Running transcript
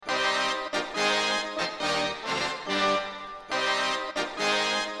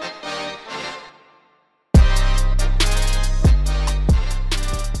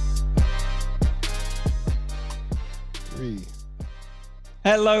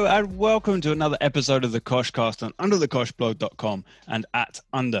Hello and welcome to another episode of the Koshcast on underthekoshblog.com and at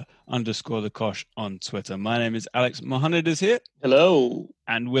 _the Kosh on Twitter. My name is Alex Mohammed is here. Hello.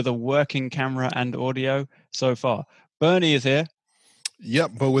 And with a working camera and audio so far. Bernie is here.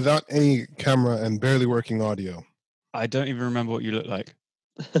 Yep, but without any camera and barely working audio. I don't even remember what you look like.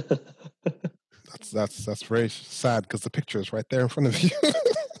 That's very sad because the picture is right there in front of you.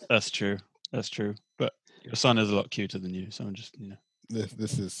 That's true. But your son is a lot cuter than you, so I'm just,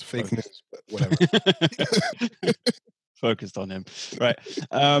 This is fake news, but whatever. Focused on him. Right.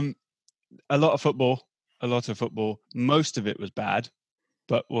 A lot of football. Most of it was bad,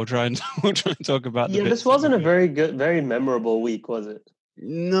 but we'll try and talk about the bits. This wasn't a very memorable week, was it?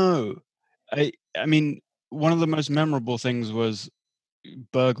 No. I mean, one of the most memorable things was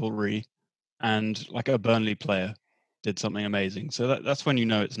burglary, and like a Burnley player did something amazing. So that's when you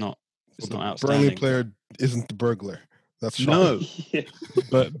know it's not outstanding. Burnley player isn't the burglar. That's shocking. No.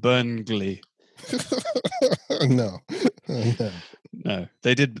 But Burnley. No. No.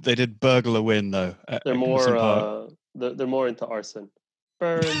 They did burgle a win though. They're more they're more into arson.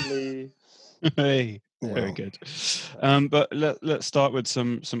 Burnley. Hey. Wow. Very good. But let's start with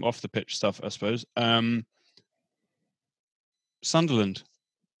some off the pitch stuff, I suppose. Sunderland.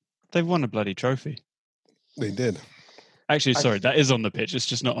 They've won a bloody trophy. They did. Actually, sorry, that is on the pitch. It's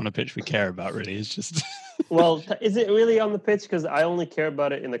just not on a pitch we care about, really. It's just... Well, is it really on the pitch? Because I only care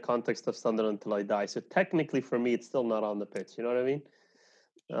about it in the context of Sunderland until I die. So technically, for me, it's still not on the pitch. You know what I mean?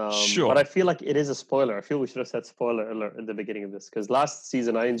 Sure. But I feel like it is a spoiler. I feel we should have said spoiler alert at the beginning of this. Because last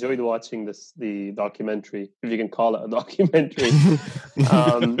season, I enjoyed watching the documentary, if you can call it a documentary,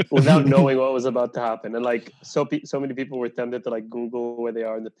 without knowing what was about to happen. And like so many people were tempted to like Google where they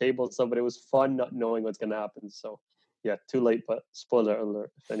are in the table and stuff, but it was fun not knowing what's going to happen. So yeah, too late, but spoiler alert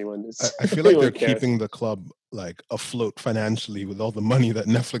if anyone is. I feel like they're keeping the club like afloat financially with all the money that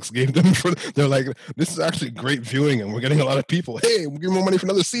Netflix gave them. They're like, this is actually great viewing, and we're getting a lot of people. Hey, we're getting more money for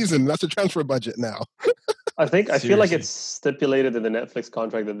another season. That's a transfer budget now. I feel like it's stipulated in the Netflix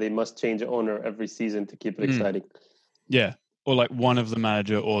contract that they must change owner every season to keep it exciting. Yeah, or like one of the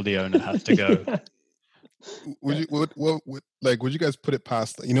manager or the owner has to go. Yeah. Would you guys put it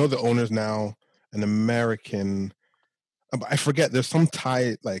past? The owner's now an American. I forget. There's some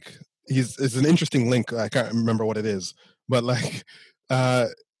tie. Like it's an interesting link. I can't remember what it is. But like,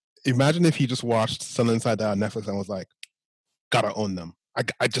 imagine if he just watched Sun Inside Out on Netflix and was like, "Gotta own them.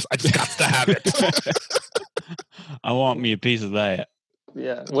 I just got to have it. I want me a piece of that."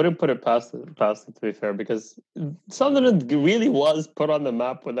 Yeah, wouldn't put it past it to be fair, because Sunderland really was put on the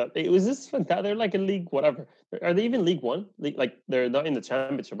map with that. It was just fantastic. They're like in League whatever. Are they even League One? Like they're not in the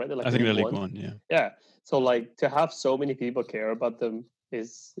Championship, right? They're like I think they're League One. Yeah. Yeah. So like to have so many people care about them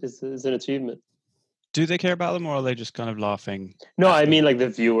is an achievement. Do they care about them, or are they just kind of laughing? No, I mean like the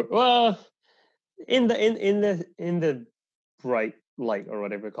viewer. Well, in the bright light or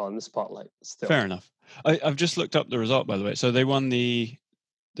whatever you call it, in the spotlight. Still. Fair enough. I've just looked up the result, by the way. So they won the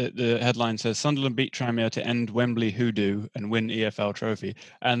headline says Sunderland beat Tranmere to end Wembley hoodoo and win EFL trophy.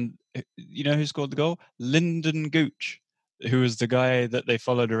 And you know who scored the goal? Lyndon Gooch, who was the guy that they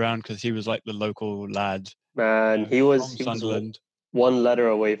followed around because he was like the local lad. Man, he was Sunderland. One letter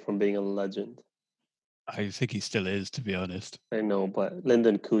away from being a legend. I think he still is, to be honest. I know, but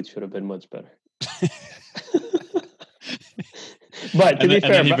Lyndon Gooch should have been much better. But to be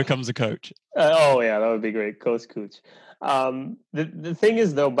fair, then he becomes a coach. Oh yeah, that would be great, Coach Cooch. The thing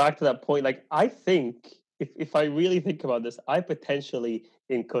is, though, back to that point, like I think if I really think about this, I potentially,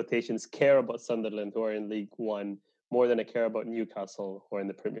 in quotations, care about Sunderland who are in League One more than I care about Newcastle who are in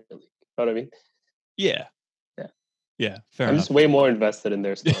the Premier League. You know what I mean? Yeah. Fair I'm enough. just way more invested in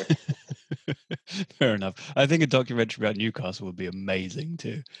their story. Fair enough. I think a documentary about Newcastle would be amazing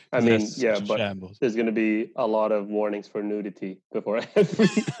too. I mean, yeah, but there's going to be a lot of warnings for nudity before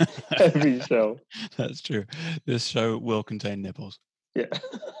every show. That's true. This show will contain nipples. Yeah.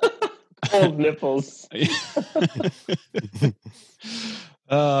 Cold nipples.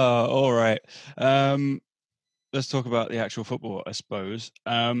 All right. Let's talk about the actual football, I suppose.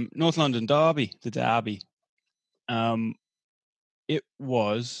 North London Derby, the Derby. It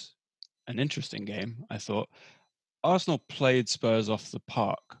was an interesting game, I thought. Arsenal played Spurs off the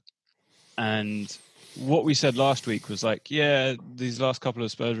park. And what we said last week was like, yeah, these last couple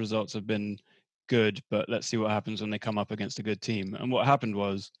of Spurs results have been good, but let's see what happens when they come up against a good team. And what happened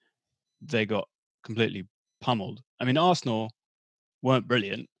was they got completely pummeled. I mean, Arsenal weren't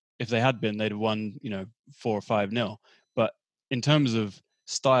brilliant. If they had been, they'd have won, 4 or 5-0. But in terms of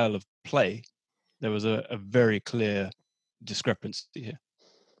style of play, there was a very clear discrepancy here.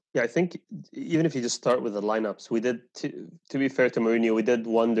 Yeah, I think even if you just start with the lineups, we did, to be fair to Mourinho, we did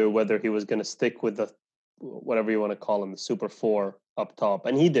wonder whether he was going to stick with the, whatever you want to call him, the super four up top.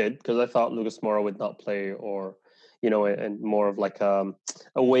 And he did, because I thought Lucas Moura would not play, or, and more of like a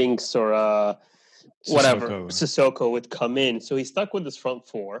Winks or a whatever, Sissoko would come in. So he stuck with this front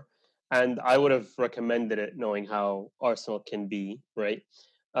four. And I would have recommended it knowing how Arsenal can be, right?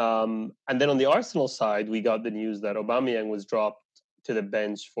 And then on the Arsenal side, we got the news that Aubameyang was dropped to the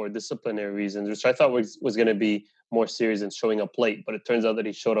bench for disciplinary reasons, which I thought was going to be more serious than showing up late. But it turns out that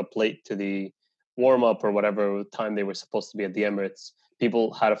he showed up late to the warm up or whatever time they were supposed to be at the Emirates.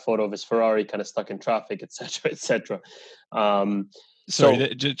 People had a photo of his Ferrari kind of stuck in traffic, etc., etc.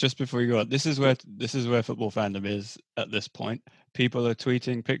 Sorry, just before you go on, this is where football fandom is at this point. People are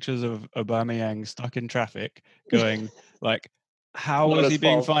tweeting pictures of Aubameyang stuck in traffic, going like, "How was he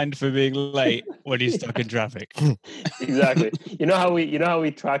being fined for being late when he's stuck in traffic?" Exactly. You know how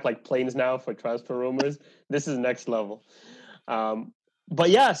we track like planes now for transfer rumors. This is next level. But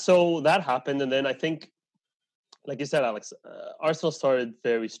yeah, so that happened, and then I think, like you said, Alex, Arsenal started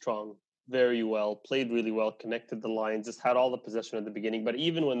very strong, very well, played really well, connected the lines, just had all the possession at the beginning. But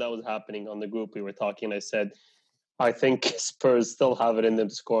even when that was happening on the group, we were talking, I said, I think Spurs still have it in them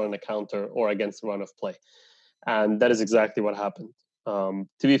to score on a counter or against the run of play. And that is exactly what happened. To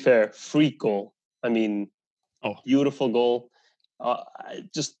be fair, freak goal. I mean, beautiful goal.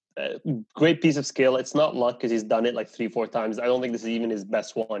 Just a great piece of skill. It's not luck because he's done it like 3-4 times. I don't think this is even his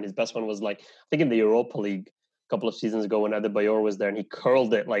best one. His best one was like, I think in the Europa League a couple of seasons ago when Adebayor was there, and he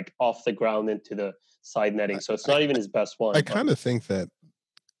curled it like off the ground into the side netting. So it's not even his best one. I kind of think that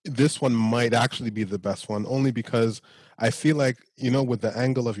this one might actually be the best one, only because I feel like, with the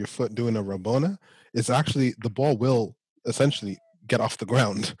angle of your foot doing a Rabona, it's actually, the ball will essentially get off the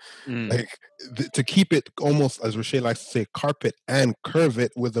ground. Like to keep it almost, as Rocher likes to say, carpet and curve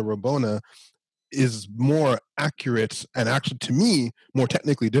it with the Rabona is more accurate and actually, to me, more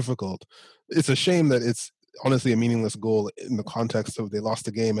technically difficult. It's a shame that it's honestly a meaningless goal in the context of they lost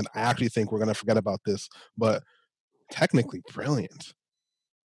the game, and I actually think we're going to forget about this, but technically brilliant.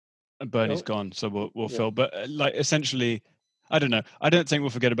 Bernie's gone, so we'll fill. But like essentially, I don't know. I don't think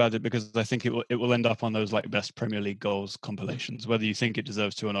we'll forget about it because I think it will end up on those like best Premier League goals compilations. Whether you think it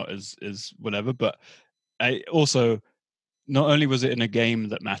deserves to or not is whatever. But I also, not only was it in a game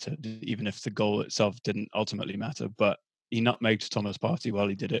that mattered, even if the goal itself didn't ultimately matter, but he nutmegged Thomas Partey while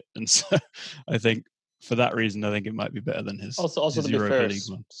he did it, and so I think for that reason, I think it might be better than his. Also, his to be Europa fair, League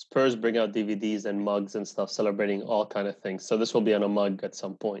one. Spurs bring out DVDs and mugs and stuff, celebrating all kind of things. So this will be on a mug at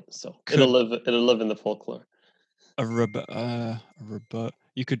some point. So it'll live in the folklore.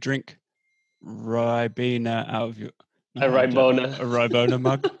 You could drink Ribena out of your a Ribona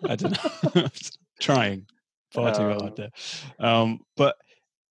mug. I don't know. Trying far too hard there. But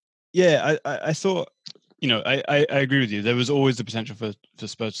yeah, I thought, I agree with you. There was always the potential for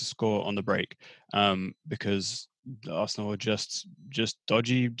Spurs to score on the break, because Arsenal were just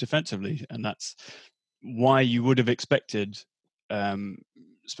dodgy defensively, and that's why you would have expected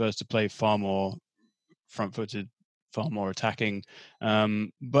Spurs to play far more front-footed, far more attacking.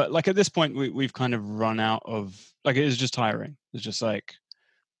 But like at this point, we've kind of run out of, like, it is just tiring. It's just like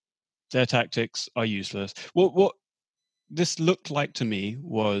their tactics are useless. What this looked like to me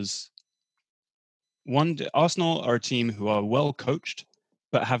was, Arsenal are a team who are well coached,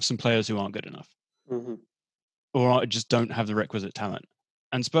 but have some players who aren't good enough, or just don't have the requisite talent.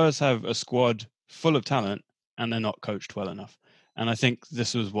 And Spurs have a squad full of talent, and they're not coached well enough. And I think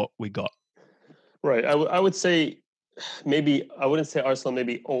this was what we got. Right. I would say, maybe I wouldn't say Arsenal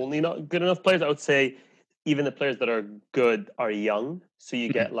maybe only not good enough players. I would say even the players that are good are young, so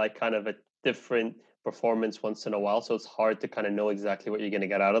you get like kind of a different performance once in a while. So it's hard to kind of know exactly what you're going to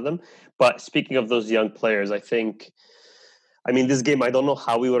get out of them. But speaking of those young players, I mean, this game, I don't know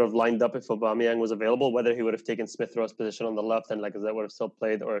how we would have lined up if Aubameyang was available, whether he would have taken Smith Rowe's position on the left and Lacazette would have still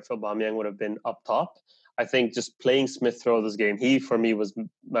played, or if Aubameyang would have been up top. I think just playing Smith Rowe this game, he, for me, was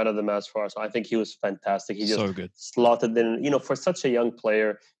man of the match for us. I think he was fantastic. He just so good. slotted in, for such a young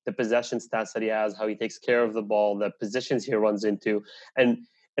player, the possession stats that he has, how he takes care of the ball, the positions he runs into.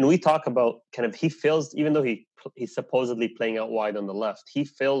 And we talk about kind of, he fills, even though he's supposedly playing out wide on the left, he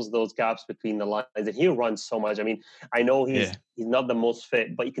fills those gaps between the lines, and he runs so much. I mean, I know he's not the most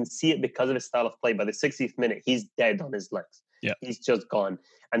fit, but you can see it because of his style of play. By the 60th minute, he's dead on his legs. Yeah. He's just gone.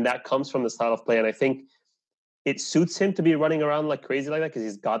 And that comes from the style of play. And I think it suits him to be running around like crazy like that, because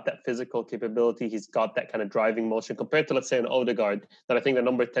he's got that physical capability. He's got that kind of driving motion compared to, let's say, an Odegaard, that I think the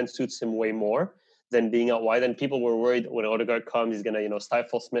number 10 suits him way more than being out wide. And people were worried when Odegaard comes, he's going to,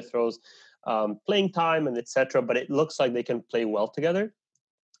 stifle Smith Rowe's playing time and etc. But it looks like they can play well together.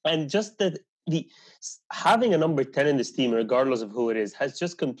 And just the having a number 10 in this team, regardless of who it is, has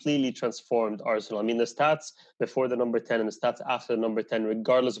just completely transformed Arsenal. I mean, the stats before the number 10 and the stats after the number 10,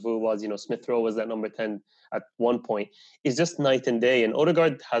 regardless of who it was, Smith Rowe was that number 10 at one point, is just night and day. And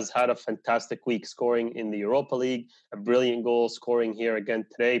Odegaard has had a fantastic week, scoring in the Europa League, a brilliant goal, scoring here again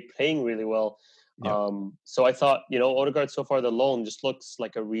today, playing really well. Yeah. So I thought, Odegaard so far, the loan just looks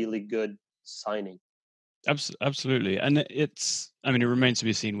like a really good signing. Absolutely. And it remains to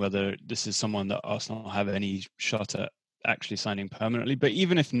be seen whether this is someone that Arsenal have any shot at actually signing permanently. But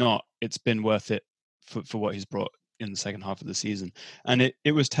even if not, it's been worth it for what he's brought in the second half of the season. And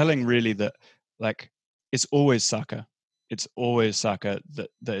it was telling really that, like, it's always Saka. It's always Saka that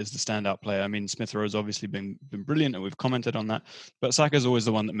is the standout player. I mean, Smith Rowe has obviously been brilliant, and we've commented on that. But Saka is always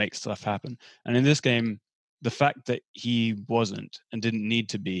the one that makes stuff happen. And in this game, the fact that he wasn't and didn't need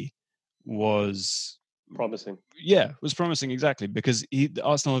to be was promising. Yeah, was promising, exactly, because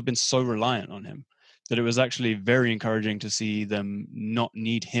Arsenal have been so reliant on him that it was actually very encouraging to see them not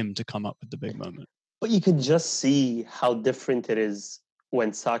need him to come up with the big moment. But you could just see how different it is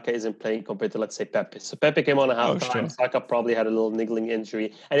when Saka isn't playing compared to, let's say, Pepe. So Pepe came on a half-time. Sure. Saka probably had a little niggling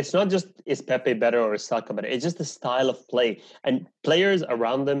injury. And it's not just, is Pepe better or is Saka better? It's just the style of play. And players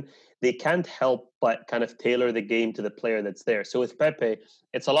around them, they can't help but kind of tailor the game to the player that's there. So with Pepe,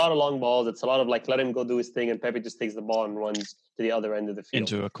 it's a lot of long balls. It's a lot of, like, let him go do his thing, and Pepe just takes the ball and runs to the other end of the field.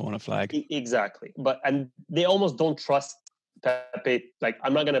 Into a corner flag. Exactly. And they almost don't trust Pepe, like,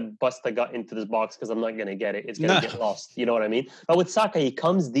 I'm not going to bust the gut into this box because I'm not going to get it. It's going to get lost. You know what I mean? But with Saka, he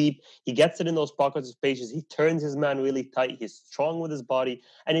comes deep. He gets it in those pockets of spaces. He turns his man really tight. He's strong with his body.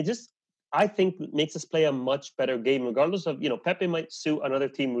 And it just, I think, makes us play a much better game, regardless of, Pepe might suit another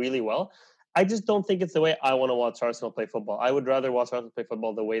team really well. I just don't think it's the way I want to watch Arsenal play football. I would rather watch Arsenal play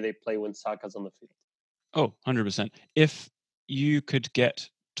football the way they play when Saka's on the field. Oh, 100%. If you could get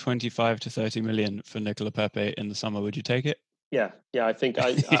 25 to 30 million for Nicola Pepe in the summer, would you take it? Yeah. I think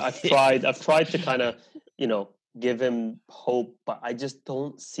I've tried to kind of, give him hope, but I just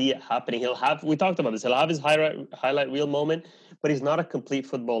don't see it happening. We talked about this, he'll have his highlight reel moment, but he's not a complete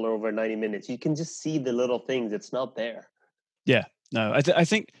footballer over 90 minutes. You can just see the little things. It's not there. Yeah. No, I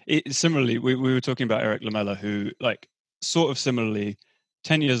think similarly, we were talking about Eric Lamela, who, like, sort of similarly,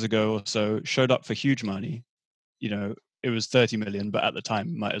 10 years ago or so, showed up for huge money. It was 30 million, but at the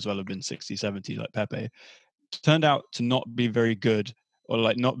time might as well have been 60, 70 like Pepe. Turned out to not be very good, or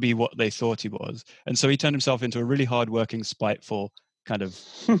like not be what they thought he was. And so he turned himself into a really hardworking, spiteful kind of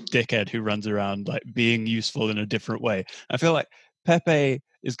dickhead who runs around like being useful in a different way. I feel like Pepe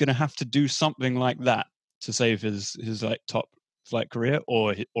is going to have to do something like that to save his like top flight career,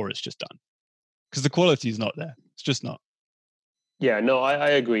 or it's just done. Because the quality is not there. It's just not. Yeah, no,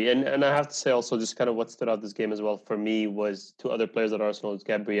 I agree. And I have to say also, just kind of what stood out this game as well for me was two other players at Arsenal. Is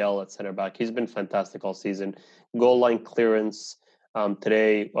Gabriel at centre back. He's been fantastic all season. Goal line clearance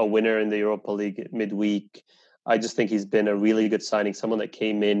today, a winner in the Europa League midweek. I just think he's been a really good signing. Someone that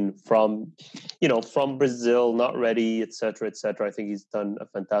came in from Brazil, not ready, etc., etc. I think he's done a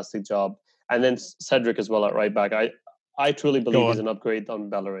fantastic job. And then Cedric as well at right back. I truly believe he's an upgrade on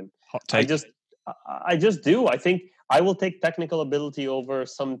Bellerin. Hot take. I just do. I think I will take technical ability over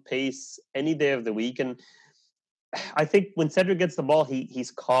some pace any day of the week. And I think when Cedric gets the ball,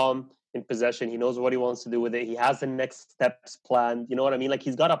 he's calm in possession. He knows what he wants to do with it. He has the next steps planned. You know what I mean? Like,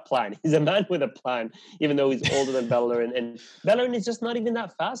 he's got a plan. He's a man with a plan, even though he's older than Bellerin. And Bellerin is just not even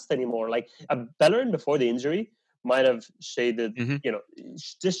that fast anymore. Like, Bellerin before the injury might have shaded,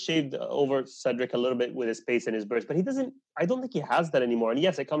 just shaved over Cedric a little bit with his pace and his burst. But I don't think he has that anymore. And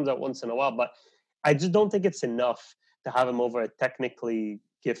yes, it comes out once in a while, but I just don't think it's enough to have him over a technically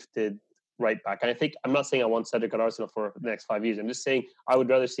gifted right back. And I'm not saying I want Cedric at Arsenal for the next 5 years. I'm just saying I would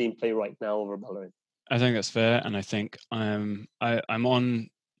rather see him play right now over Bellerin. I think that's fair. And I think I'm on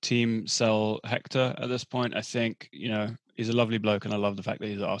team sell Hector at this point. I think, he's a lovely bloke and I love the fact that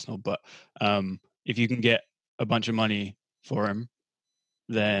he's at Arsenal. But if you can get a bunch of money for him,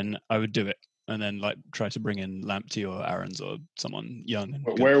 then I would do it. And then like try to bring in Lamptey or Aarons or someone young.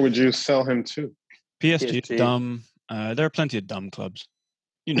 And where would you sell him to? PSG. Dumb. There are plenty of dumb clubs.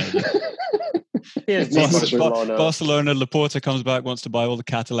 You know that. Barcelona, Laporta comes back, wants to buy all the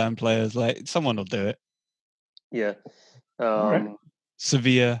Catalan players. Like, someone will do it. Yeah. Right.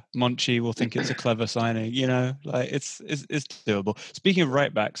 Sevilla, Monchi will think it's a clever signing. Like it's doable. Speaking of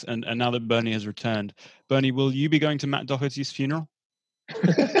right backs, and now that Bernie has returned, Bernie, will you be going to Matt Doherty's funeral?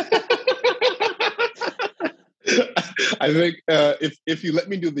 I think if you let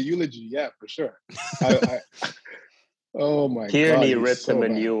me do the eulogy, yeah, for sure. Oh my Tierney God! ripped him a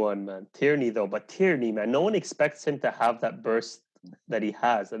new one, man. Tierney, man, no one expects him to have that burst that he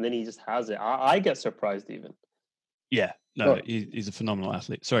has, and then he just has it. I get surprised even. Yeah, no, he's a phenomenal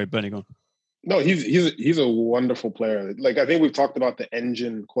athlete. Sorry, Bernie, go on. No, he's a wonderful player. Like, I think we've talked about the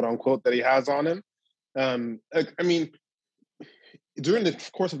engine, quote unquote, that he has on him. I mean, during the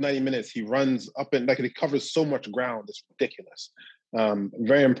course of 90 minutes, he runs up and he covers so much ground. It's ridiculous. I'm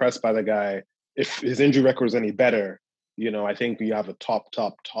very impressed by the guy. If his injury record is any better, I think we have a top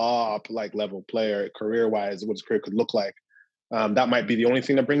like level player career wise, what his career could look like. That might be the only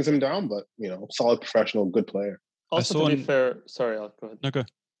thing that brings him down, but solid professional, good player. Also, to be fair, sorry, I'll go ahead. No, go.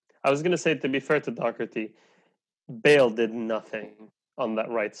 I was going to say, to be fair to Doherty, Bale did nothing on that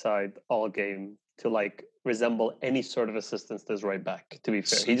right side all game to resemble any sort of assistance to his right back. To be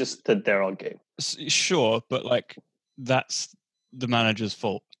fair, he just stood there all game. Sure, but that's the manager's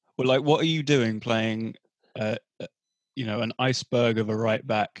fault. Well, what are you doing playing, an iceberg of a right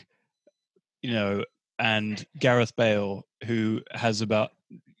back, and Gareth Bale, who has about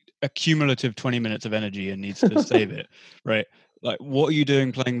a cumulative 20 minutes of energy and needs to save it, right? What are you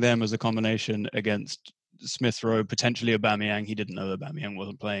doing playing them as a combination against Smith Rowe, potentially Aubameyang? He didn't know Aubameyang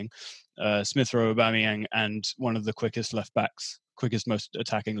wasn't playing. Smith Rowe, Aubameyang, and one of the quickest, most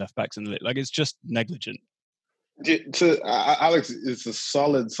attacking left backs in the league. It's just negligent. Alex, it's a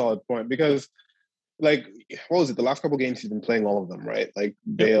solid point because, what was it? The last couple of games he's been playing all of them, right?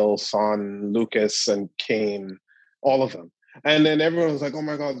 Bale, Son, Lucas, and Kane, all of them. And then everyone was like, "Oh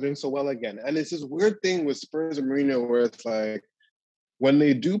my God, they're doing so well again." And it's this weird thing with Spurs and Mourinho where it's when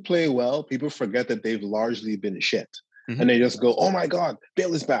they do play well, people forget that they've largely been shit. Mm-hmm. And they just go, "Oh my God,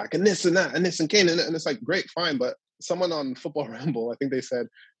 Bale is back, and this and that, and this and Kane." And it's great, fine. But someone on Football Ramble, I think they said,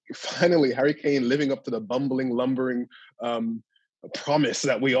 finally, Harry Kane living up to the bumbling, lumbering promise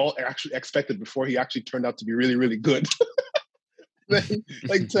that we all actually expected before he actually turned out to be really, really good. Then,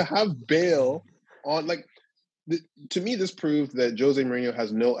 to have Bale on, to me, this proved that Jose Mourinho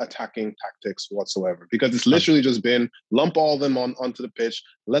has no attacking tactics whatsoever, because it's literally just been lump all of them onto the pitch,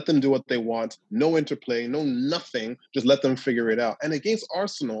 let them do what they want, no interplay, no nothing, just let them figure it out. And against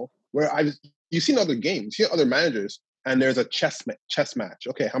Arsenal, where you've seen other games, you see other managers, and there's a chess match.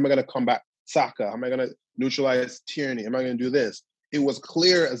 Okay, how am I going to combat Saka? How am I going to neutralize Tierney? Am I going to do this? It was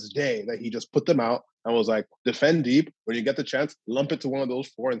clear as day that he just put them out and was like, defend deep. When you get the chance, lump it to one of those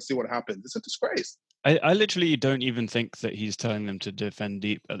four and see what happens. It's a disgrace. I literally don't even think that he's telling them to defend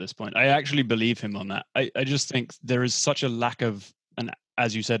deep at this point. I actually believe him on that. I just think there is such a lack of,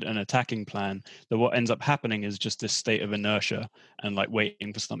 as you said, an attacking plan, that what ends up happening is just this state of inertia and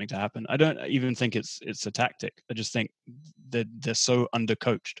waiting for something to happen. I don't even think it's a tactic. I just think that they're so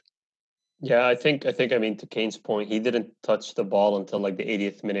undercoached. Yeah, I think I mean, to Kane's point, he didn't touch the ball until the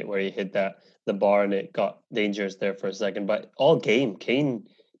 80th minute where he hit the bar and it got dangerous there for a second. But all game, Kane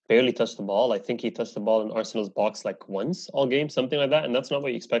barely touched the ball. I think he touched the ball in Arsenal's box once all game, something like that. And that's not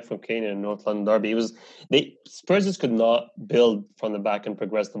what you expect from Kane in a North London derby. Spurs just could not build from the back and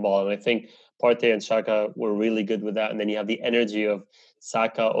progress the ball. And I think Partey and Xhaka were really good with that. And then you have the energy of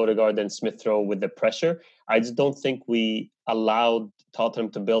Saka, Odegaard, and Smith Rowe with the pressure. I just don't think we allowed Tottenham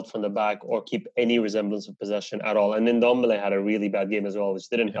to build from the back or keep any resemblance of possession at all. And then Ndombele had a really bad game as well, which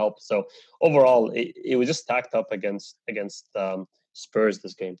didn't help. So overall, it was just stacked up against Spurs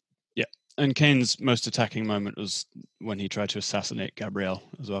this game. Yeah, and Kane's most attacking moment was when he tried to assassinate Gabriel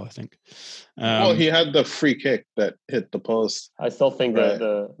as well, I think. Well, he had the free kick that hit the post. I still think that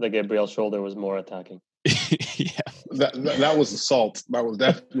the Gabriel shoulder was more attacking. Yeah, that was assault. That was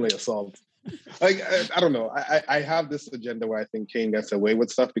definitely assault. I don't know. I have this agenda where I think Kane gets away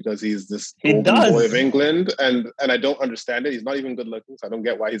with stuff because he's this golden boy of England, and I don't understand it. He's not even good looking, so I don't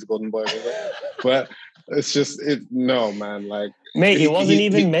get why he's a golden boy of England. But it's just no, man. Mate, he wasn't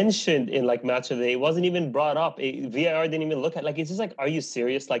even mentioned in Match of the Day. It wasn't even brought up. VAR didn't even look at. It's just are you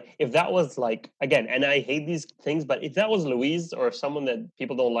serious? If that was again, and I hate these things, but if that was Luiz or someone that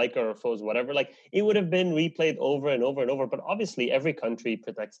people don't like or foes, whatever, it would have been replayed over and over and over. But obviously, every country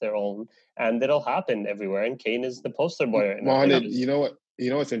protects their own, and it'll happen everywhere. And Kane is the poster boy. Mohamed, you know what? You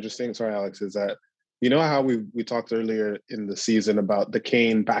know what's interesting? Sorry, Alex, is that how we talked earlier in the season about the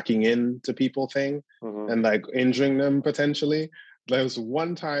Kane backing into people thing and injuring them potentially. There was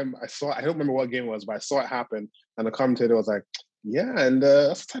one time I don't remember what game it was, but I saw it happen, and the commentator was like, "Yeah, and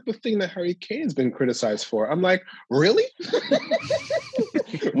that's the type of thing that Harry Kane's been criticized for." I'm like, really?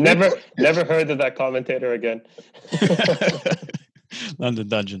 Never heard of that commentator again. London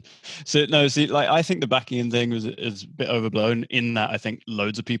Dungeon. So no, I think the backing in thing is a bit overblown in that I think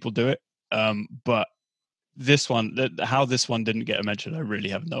loads of people do it. But this one, how this one didn't get a mention, I really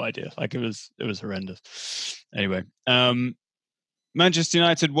have no idea. It was horrendous. Anyway, Manchester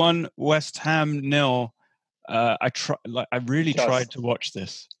United 1, West Ham 0. I really tried to watch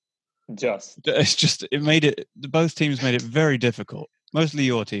this. It's just both teams made it very difficult. Mostly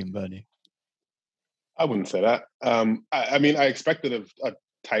your team, Bernie. I wouldn't say that. I mean, I expected a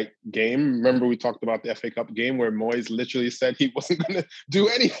tight game. Remember, we talked about the FA Cup game where Moyes literally said he wasn't going to do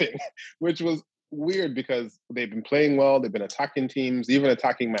anything, which was weird because they've been playing well. They've been attacking teams, even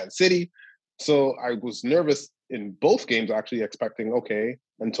attacking Man City. So I was nervous in both games, actually expecting, okay,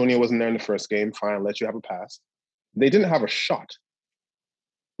 Antonio wasn't there in the first game. Fine, I'll let you have a pass. They didn't have a shot.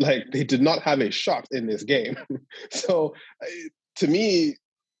 Like, they did not have a shot in this game. So to me,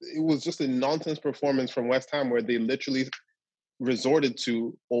 it was just a nonsense performance from West Ham where they literally resorted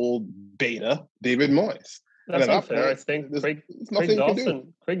to old beta David Moyes. That's unfair. I think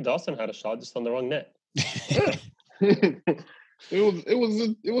Craig Dawson had a shot just on the wrong net. It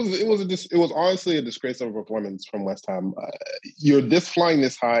was honestly a disgrace of a performance from West Ham. You're flying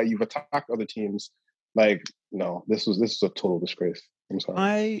this high. You've attacked other teams. Like, no, this was a total disgrace. I'm sorry.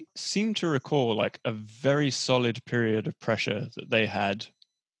 I seem to recall like a very solid period of pressure that they had.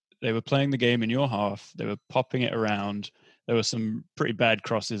 They were playing the game in your half. They were popping it around. There were some pretty bad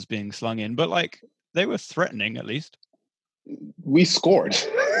crosses being slung in, but like they were threatening at least. We scored,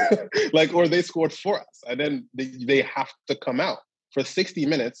 or they scored for us, and then they have to come out for 60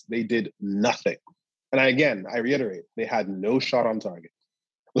 minutes. They did nothing, and I reiterate, they had no shot on target.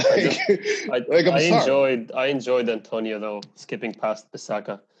 I enjoyed Antonio though skipping past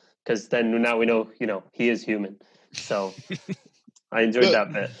Bissaka because then now we know he is human. So I enjoyed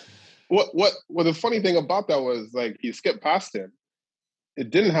that bit. What the funny thing about that was like he skipped past him. It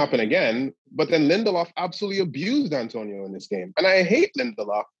didn't happen again, but then Lindelof absolutely abused Antonio in this game. And I hate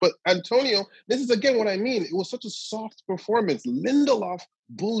Lindelof, but Antonio, this is again what I mean. It was such a soft performance. Lindelof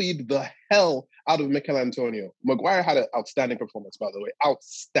bullied the hell out of Mikel Antonio. Maguire had an outstanding performance, by the way.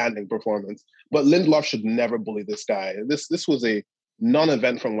 Outstanding performance. But Lindelof should never bully this guy. This was a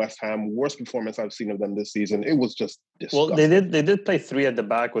non-event from West Ham. Worst performance I've seen of them this season. It was just disgusting. Well, they did play three at the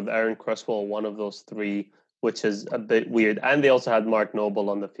back with Aaron Cresswell, one of those three, which is a bit weird. And they also had Mark Noble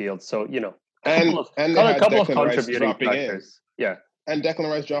on the field. So, a couple of contributing factors. Yeah. And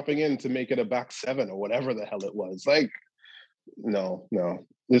Declan Rice dropping in to make it a back seven or whatever the hell it was. Like, no.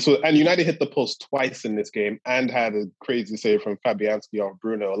 And United hit the post twice in this game and had a crazy save from Fabianski off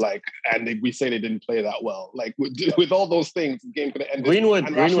Bruno. Like, and we say they didn't play that well. Like, with all those things, the game could have ended. Greenwood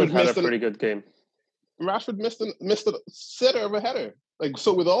had a pretty good game. Rashford missed a sitter of a header. Like,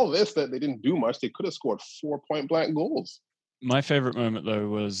 so with all this that they didn't do much, they could have scored 4 point-blank goals. My favorite moment though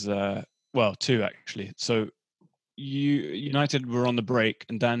was two actually. So United were on the break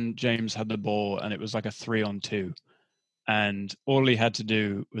and Dan James had the ball and it was like a 3-on-2. And all he had to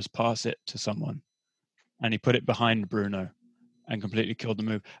do was pass it to someone. And he put it behind Bruno and completely killed the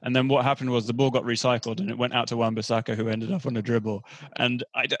move. And then what happened was the ball got recycled and it went out to Wan-Bissaka, who ended up on a dribble. And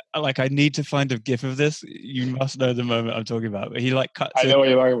I need to find a gif of this. You must know the moment I'm talking about. He cuts it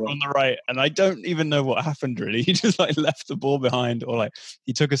on the right. And I don't even know what happened really. He just left the ball behind or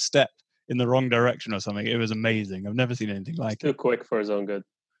he took a step in the wrong direction or something. It was amazing. I've never seen anything like it. Too quick for his own good.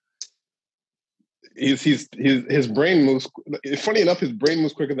 His brain moves. Funny enough, his brain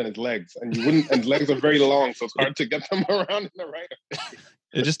moves quicker than his legs, and his legs are very long, so it's hard to get them around in the right.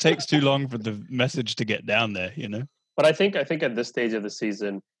 It just takes too long for the message to get down there, But I think at this stage of the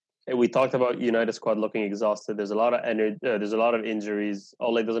season, we talked about United squad looking exhausted. There's a lot of energy. There's a lot of injuries.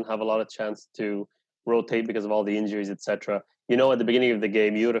 Ole doesn't have a lot of chance to rotate because of all the injuries, etc. At the beginning of the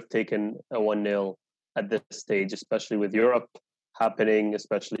game, you would have taken a 1-0 at this stage, especially with Europe happening,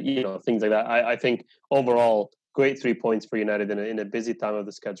 especially things like that. I think overall great 3 points for United in a busy time of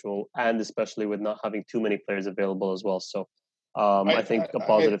the schedule, and especially with not having too many players available as well. So I think a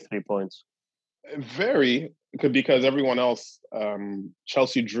positive 3 points. Very, because everyone else,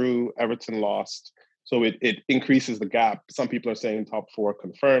 Chelsea drew, Everton lost, so it increases the gap. Some people are saying top 4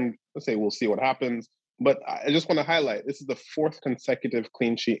 confirmed. Let's say we'll see what happens. But I just want to highlight this is the 4th consecutive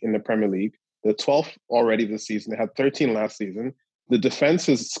clean sheet in the Premier League. The 12th already this season. They had 13 last season. The defense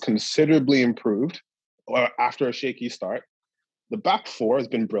is considerably improved after a shaky start. The back 4 has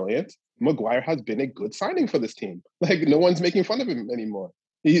been brilliant. Maguire has been a good signing for this team. No one's making fun of him anymore.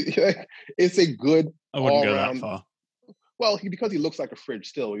 It's a good I wouldn't go that far. Well, because he looks like a fridge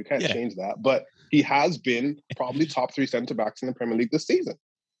still. You can't change that. But he has been probably top 3 centre-backs in the Premier League this season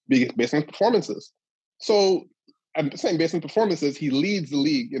based on performances. So I'm saying based on performances, he leads the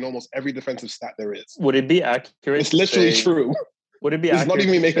league in almost every defensive stat there is. Would it be accurate? It's literally true. Would it be accurate? It's not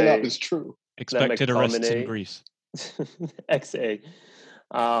even me making it up. It's true. Expected arrests in Greece. XA.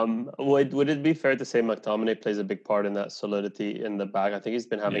 Would it be fair to say McTominay plays a big part in that solidity in the back? I think he's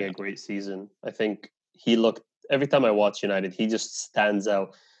been having a great season. I think he looked, every time I watch United, he just stands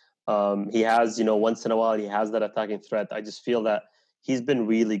out. He has, once in a while, he has that attacking threat. I just feel that he's been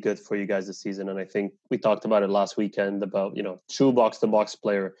really good for you guys this season. And I think we talked about it last weekend about, true box-to-box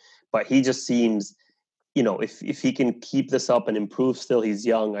player. But he just seems, if he can keep this up and improve still, he's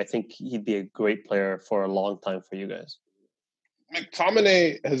young. I think he'd be a great player for a long time for you guys.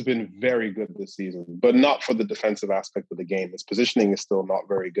 McTominay has been very good this season, but not for the defensive aspect of the game. His positioning is still not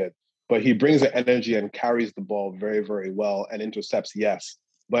very good. But he brings the energy and carries the ball very, very well and intercepts, yes.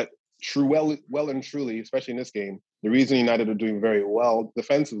 But well and truly, especially in this game, the reason United are doing very well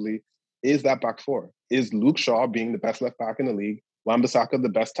defensively is that back four. Is Luke Shaw being the best left back in the league, Wan-Bissaka the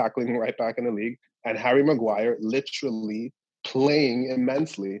best tackling right back in the league, and Harry Maguire literally playing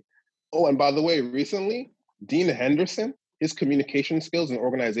immensely. Oh, and by the way, recently, Dean Henderson, his communication skills and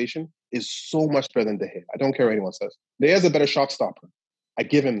organization is so much better than De Gea. I don't care what anyone says. De Gea's a better shot stopper. I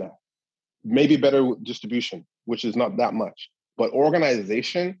give him that. Maybe better distribution, which is not that much. But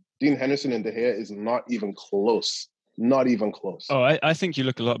organization, Dean Henderson and De Gea is not even close. Not even close. Oh, I think you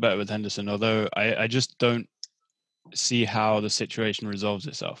look a lot better with Henderson, although I just don't see how the situation resolves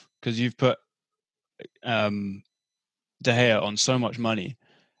itself. Because you've put De Gea on so much money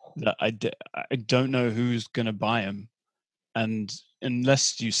that I don't know who's going to buy him. And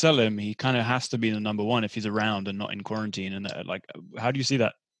unless you sell him, he kind of has to be the number one if he's around and not in quarantine. And how do you see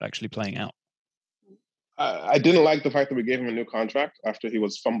that actually playing out? I didn't like the fact that we gave him a new contract after he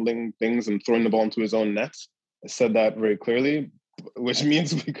was fumbling things and throwing the ball into his own net. I said that very clearly, which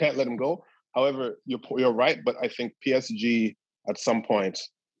means we can't let him go. However, you're right, but I think PSG at some point,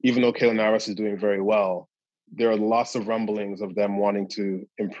 even though Keylor Navas is doing very well, there are lots of rumblings of them wanting to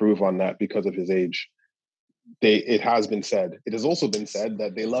improve on that because of his age. It has been said. It has also been said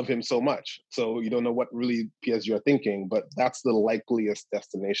that they love him so much. So you don't know what really PSG are thinking, but that's the likeliest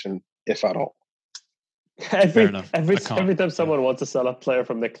destination, if at all. Every time someone wants to sell a player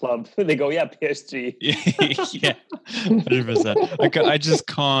from the club, they go, yeah, PSG. Yeah, 100%. I just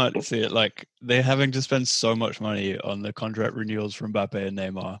can't see it. Like, they're having to spend so much money on the contract renewals from Mbappe and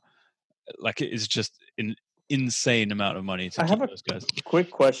Neymar. Like, it is just an insane amount of money to keep those guys. Quick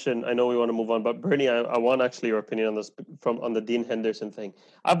question. I know we want to move on, but Bernie, I want actually your opinion on this on the Dean Henderson thing.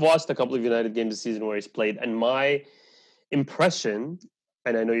 I've watched a couple of United games this season where he's played, and my impression,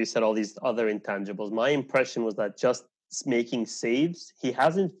 and I know you said all these other intangibles, my impression was that just making saves, he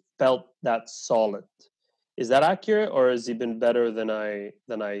hasn't felt that solid. Is that accurate, or has he been better than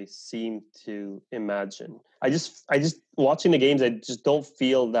I seem to imagine? I just watching the games, I just don't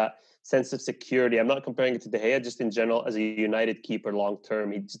feel that sense of security. I'm not comparing it to De Gea, just in general as a United keeper long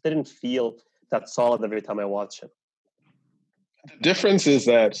term. He just didn't feel that solid every time I watch him. The difference is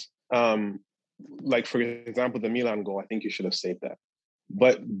that, like, for example, the Milan goal, I think you should have saved that.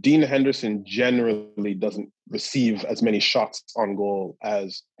 But Dean Henderson generally doesn't receive as many shots on goal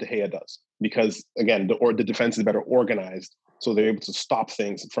as De Gea does. Because, again, the defense is better organized, so they're able to stop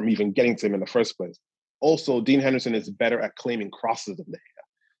things from even getting to him in the first place. Also, Dean Henderson is better at claiming crosses than De Gea.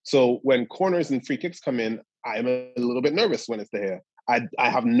 So when corners and free kicks come in, I'm a little bit nervous when it's De Gea. I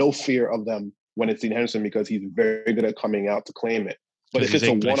have no fear of them when it's Dean Henderson because he's very good at coming out to claim it. But if it's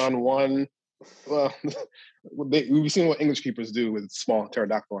a one-on-one, well, we've seen what English keepers do with small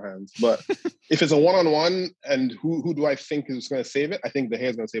pterodactyl hands. But if it's a one-on-one, and who do I think is going to save it? I think De Gea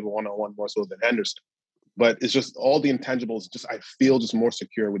is going to save a one-on-one more so than Henderson. But it's just all the intangibles. I feel just more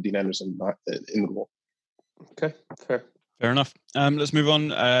secure with Dean Henderson not in the goal. Okay, fair. Fair enough. Let's move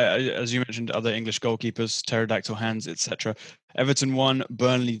on. As you mentioned, other English goalkeepers, pterodactyl hands, etc. Everton 1,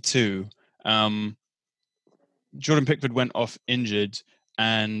 Burnley 2. Jordan Pickford went off injured,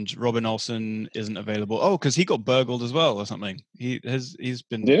 and Robin Olsen isn't available. Oh, because he got burgled as well or something. He's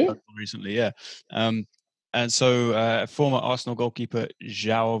been burgled recently, yeah. And so former Arsenal goalkeeper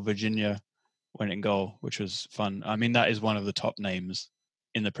João Virginia went in goal, which was fun. I mean, that is one of the top names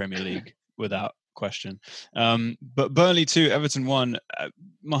in the Premier League without question. But Burnley 2, Everton 1.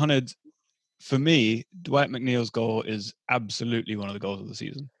 Mohamed, for me, Dwight McNeil's goal is absolutely one of the goals of the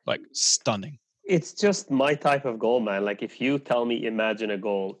season. Like, stunning. It's just my type of goal, man. Like, if you tell me imagine a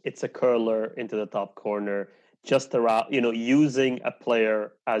goal, it's a curler into the top corner, just around, using a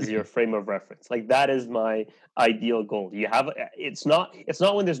player as your frame of reference. Like, that is my ideal goal. It's not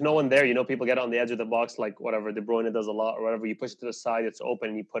when there's no one there. People get on the edge of the box, like whatever De Bruyne does a lot, or whatever. You push it to the side, it's open,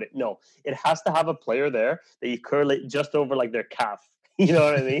 and you put it. No, it has to have a player there that you curl it just over like their calf. You know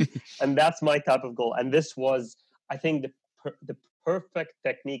what I mean? And that's my type of goal. And this was, I think, the perfect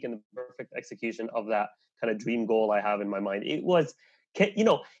technique and the perfect execution of that kind of dream goal I have in my mind. It was,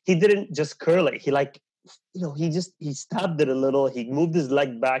 he didn't just curl it. He he stabbed it a little. He moved his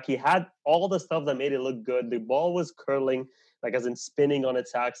leg back. He had all the stuff that made it look good. The ball was curling, like as in spinning on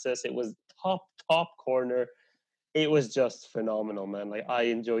its axis. It was top corner. It was just phenomenal, man. Like I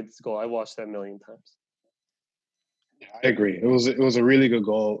enjoyed this goal. I watched that a million times. I agree. It was a really good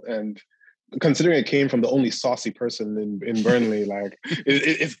goal, and considering it came from the only saucy person in Burnley, like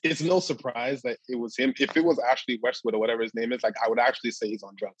it's no surprise that it was him. If it was Ashley Westwood or whatever his name is, like I would actually say he's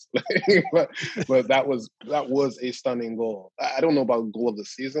on drugs. but that was a stunning goal. I don't know about goal of the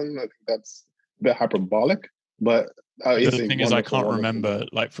season. I think that's a bit hyperbolic. But the thing is, I can't remember.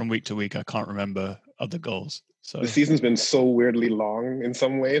 Like from week to week, I can't remember other goals. So the season's been so weirdly long in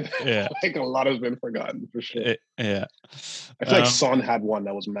some way. Yeah, like a lot has been forgotten for sure. Yeah, I feel like Son had one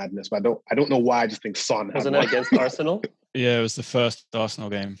that was madness, but I don't know why. I just think Son wasn't it against Arsenal? Yeah, it was the first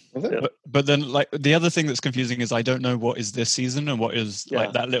Arsenal game. Was it? But then, like the other thing that's confusing is I don't know what is this season and what is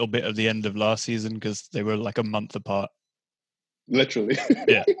like that little bit of the end of last season because they were like a month apart. Literally.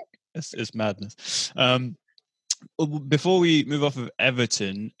 Yeah, it's madness. Before we move off of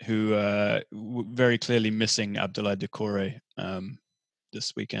Everton, who were very clearly missing Abdoulaye Doucouré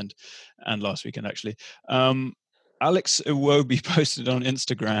this weekend and last weekend, actually, Alex Iwobi posted on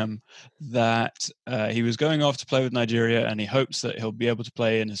Instagram that he was going off to play with Nigeria and he hopes that he'll be able to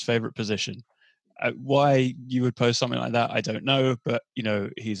play in his favorite position. Why you would post something like that, I don't know, but,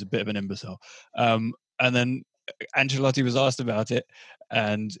 he's a bit of an imbecile. And then Ancelotti was asked about it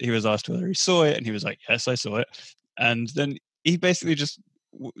and he was asked whether he saw it and he was like, yes, I saw it. And then he basically just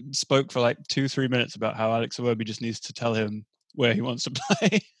spoke for like 2-3 minutes about how Alex Iwobi just needs to tell him where he wants to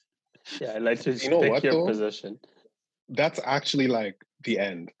play. Yeah, like to pick your position. That's actually like the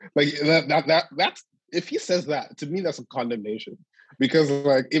end. Like that's if he says that, to me that's a condemnation. Because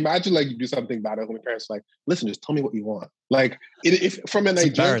like imagine like you do something bad at home, your parents are like, listen, just tell me what you want. Like if from a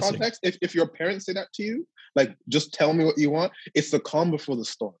Nigerian context, if your parents say that to you, like just tell me what you want, it's the calm before the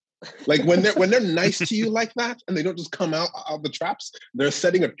storm. Like when they're nice to you like that and they don't just come out of the traps, they're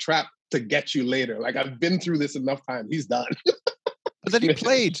setting a trap to get you later. Like I've been through this enough times. He's done. But then he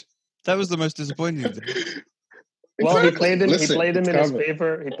played. That was the most disappointing thing. Well, he played him in his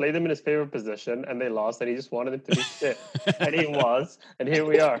favor. He played him in his favorite position, and they lost. And he just wanted him to be shit, and he was. And here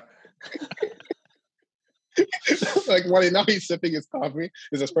we are. Like now he's sipping his coffee.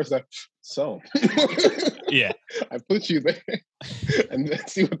 Is this person like, so? Yeah, I put you there, and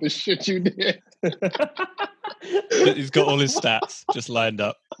let's see what the shit you did. He's got all his stats just lined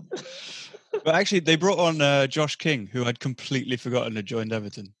up. But actually, they brought on Josh King, who I'd completely forgotten had joined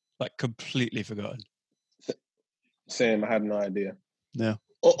Everton. Like completely forgotten. Same, I had no idea. No.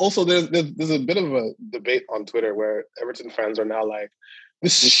 Also, there's a bit of a debate on Twitter where Everton fans are now like,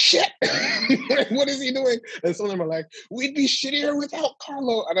 this is shit. What is he doing? And some of them are like, we'd be shittier without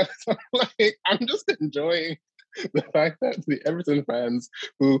Carlo. And I'm like, I'm just enjoying the fact that the Everton fans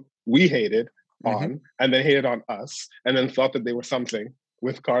who we hated on and then hated on us and then thought that they were something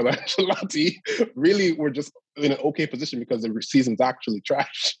with Carlo Ancelotti really were just in an okay position because the season's actually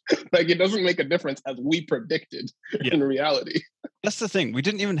trash. Like it doesn't make a difference as we predicted in reality. That's the thing. We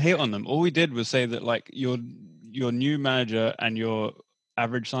didn't even hate on them. All we did was say that like your new manager and your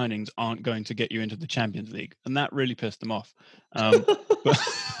average signings aren't going to get you into the Champions League, and that really pissed them off. But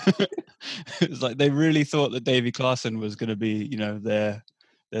it's like they really thought that Davy Klaassen was going to be, their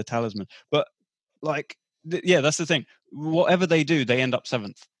talisman. But like, that's the thing. Whatever they do, they end up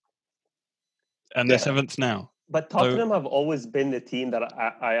 7th, and they're 7th now. But Tottenham have always been the team that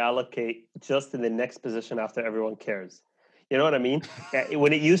I allocate just in the next position after everyone cares. You know what I mean?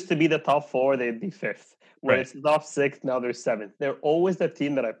 When it used to be the top 4, they'd be 5th. When it's the top 6, now they're 7th. They're always the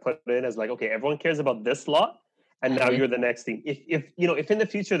team that I put in as like, okay, everyone cares about this lot, and now you're the next team. If in the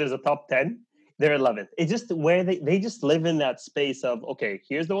future there's a top 10, they're 11th. It's just where they just live in that space of, okay,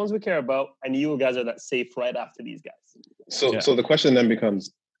 here's the ones we care about, and you guys are that safe right after these guys. So the question then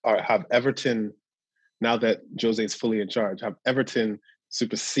becomes, have Everton, now that Jose is fully in charge, have Everton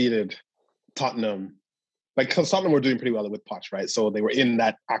superseded Tottenham? Like, because Tottenham were doing pretty well with Poch, right? So they were in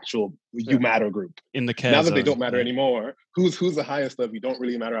that actual you matter group. In the care now that zone, they don't matter anymore, who's the highest of you don't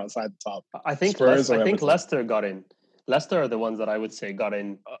really matter outside the top? I think Leicester got in. Leicester are the ones that I would say got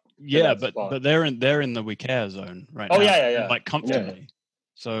in. But they're in the we care zone right now. Oh yeah. Like comfortably. Yeah.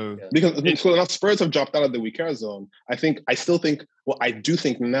 So because now Spurs have dropped out of the we care zone. I do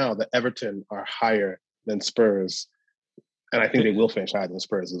think now that Everton are higher than Spurs, and I think they will finish higher than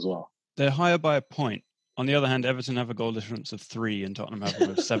Spurs as well. They're higher by a point, On the other hand, Everton have a goal difference of 3 and Tottenham have one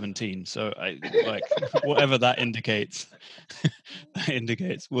of 17. So, whatever that indicates,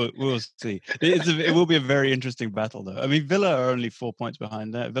 we'll see. It will be a very interesting battle, though. I mean, Villa are only 4 points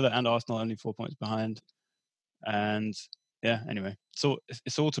behind there. Villa and Arsenal are only 4 points behind. And yeah, anyway, so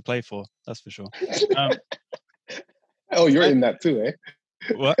it's all to play for. That's for sure. Oh, you're in that too, eh?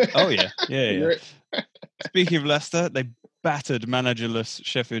 What? Oh, yeah. Speaking of Leicester, they battered managerless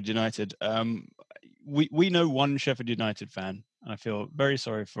Sheffield United. We know one Sheffield United fan, and I feel very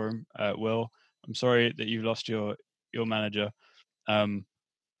sorry for him. Will, I'm sorry that you've lost your manager. I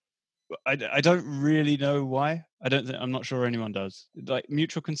don't really know why. I'm not sure anyone does. Like,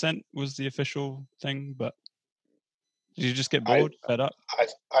 mutual consent was the official thing, but did you just get bored, fed up?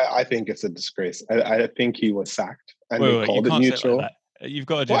 I think it's a disgrace. I think he was sacked, and they called it mutual. Like that. You've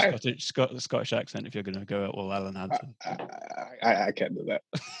got to do Scottish accent if you're going to go all Alan Hansen. I can't do that.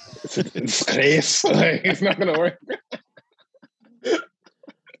 It's a disgrace. Like, it's not going to work.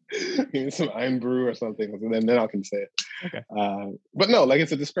 Give me some Iron Brew or something, and then I can say it. Okay. But no, like,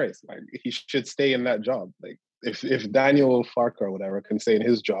 it's a disgrace. Like, he should stay in that job. Like, if Daniel Farke or whatever can stay in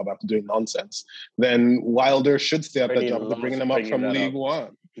his job after doing nonsense, then Wilder should stay at that job. They're bringing him up from League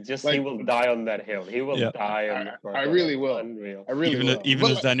One. He will die on that hill. He will die on the I really will. Unreal. I really will.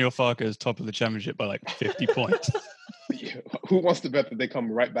 Even as Daniel Farke is top of the championship by like 50 points. Who wants to bet that they come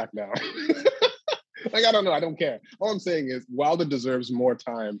right back down? Like, I don't know. I don't care. All I'm saying is Wilder deserves more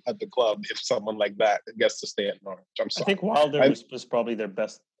time at the club if someone like that gets to stay at Norwich. I'm sorry. I think Wilder was probably their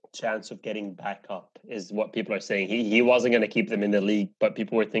best chance of getting back up, is what people are saying. He wasn't going to keep them in the league, but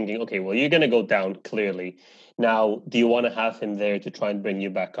people were thinking, okay, well, you're going to go down clearly. Now, do you want to have him there to try and bring you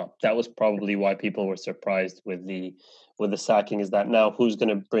back up? That was probably why people were surprised with the sacking, is that now who's going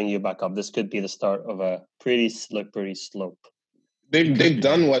to bring you back up? This could be the start of a pretty slippery slope. They've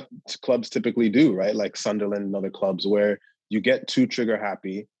done what clubs typically do, right? Like Sunderland and other clubs, where you get too trigger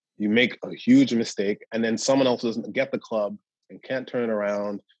happy, you make a huge mistake, and then someone else doesn't get the club and can't turn it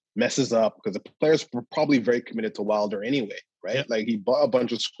around, messes up, because the players were probably very committed to Wilder anyway, right? Yep. Like, he bought a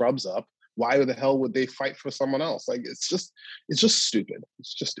bunch of scrubs up. Why the hell would they fight for someone else? Like, it's just stupid.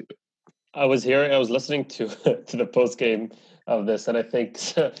 It's just stupid. I was listening to the post game of this, and I think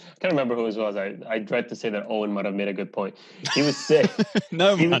I can't remember who it was. I dread to say that Owen might have made a good point. He was saying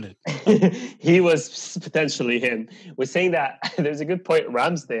he was potentially him. Was saying that there's a good point.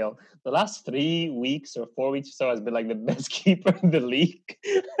 Ramsdale, the last 3 weeks or 4 weeks or so, has been like the best keeper in the league,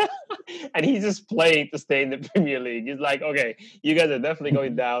 and he's just playing to stay in the Premier League. He's like, okay, you guys are definitely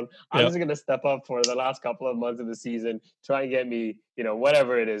going down. I'm just going to step up for the last couple of months of the season, try and get me,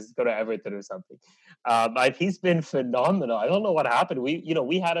 whatever it is, go to Everton or something. He's been phenomenal. I don't know what happened.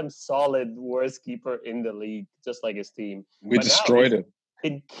 We had him solid worst keeper in the league, just like his team. We destroyed him.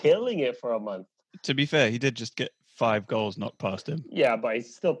 Been killing it for a month. To be fair, he did just get 5 goals knocked past him. Yeah, but he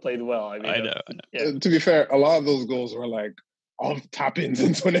still played well. I know. Yeah. To be fair, a lot of those goals were like off tap-ins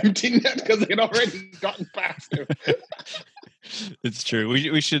into an empty net because they'd already gotten past him. It's true.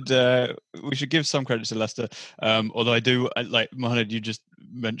 We should give some credit to Leicester. Although I do like Mohamed, you just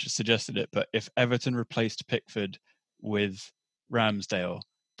suggested it, but if Everton replaced Pickford with Ramsdale,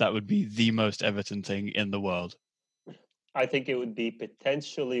 that would be the most Everton thing in the world. I think it would be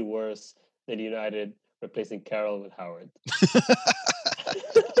potentially worse than United replacing Carroll with Howard.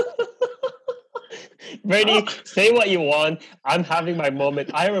 Brady, say what you want. I'm having my moment.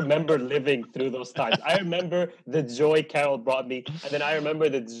 I remember living through those times. I remember the joy Carroll brought me, and then I remember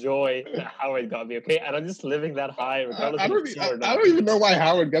the joy that Howard got me, okay? And I'm just living that high regardless I don't even know why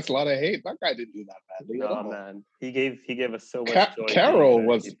Howard gets a lot of hate. That guy didn't do that badly. No, man. He gave us so much joy. Carroll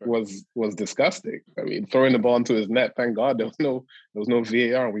was disgusting. I mean, throwing the ball into his net, thank God there was no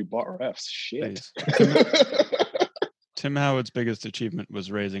VAR and we bought refs. Shit. Tim Howard's biggest achievement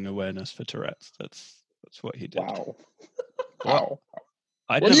was raising awareness for Tourette's. That's what he did. Wow.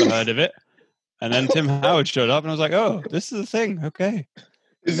 I'd never heard of it. And then Tim Howard showed up and I was like, oh, this is a thing. Okay.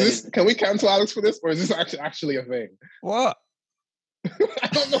 Can we cancel Alex for this? Or is this actually a thing? What? I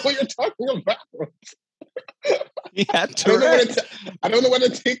don't know what you're talking about. He had Tourette's. I don't know where to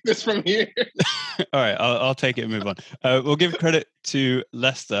take this from here. All right, I'll take it and move on. We'll give credit to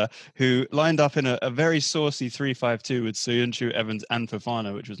Leicester, who lined up in a very saucy 3-5-2 with Soyuncu, Evans, and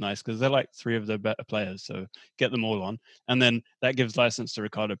Fofana, which was nice because they're like 3 of their better players. So get them all on. And then that gives license to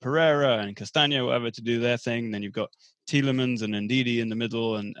Ricardo Pereira and Castagna, whatever, to do their thing. And then you've got Tielemans and Ndidi in the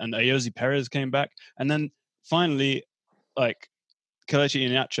middle, and Ayoze Perez came back. And then finally, like, Kelechi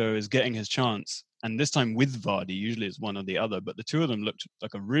Iheanacho is getting his chance. And this time with Vardy, usually it's one or the other, but the two of them looked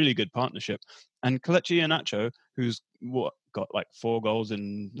like a really good partnership. And Kelechi Iheanacho, who's got like 4 goals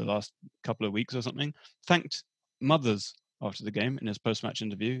in the last couple of weeks or something, thanked mothers after the game in his post-match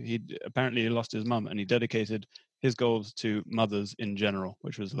interview. He apparently lost his mum, and he dedicated his goals to mothers in general,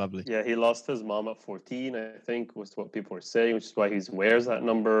 which was lovely. Yeah, he lost his mom at 14, I think, was what people were saying, which is why he wears that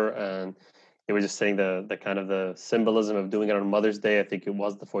number. And they were just saying the kind of the symbolism of doing it on Mother's Day. I think it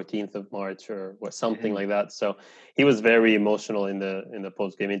was the 14th of March or something like that. So he was very emotional in the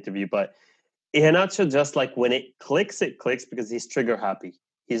post-game interview. But Iheanacho, just like when it clicks because he's trigger happy.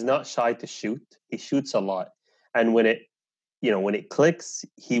 He's not shy to shoot. He shoots a lot. And when it clicks,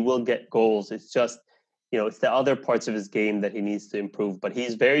 he will get goals. It's just, it's the other parts of his game that he needs to improve. But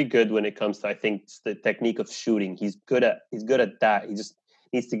he's very good when it comes to, I think, the technique of shooting. He's good at that. He just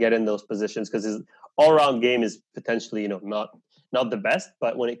needs to get in those positions because his all-around game is potentially, not the best.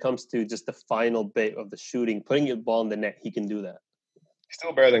 But when it comes to just the final bit of the shooting, putting your ball in the net, he can do that.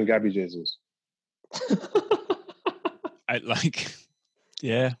 Still better than Gabby Jesus.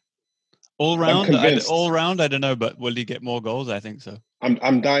 Yeah. All round, I don't know, but will he get more goals? I think so.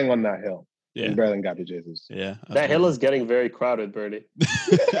 I'm dying on that hill. Yeah. He's better than Gabby Jesus. Yeah. That hill is getting very crowded, Bertie.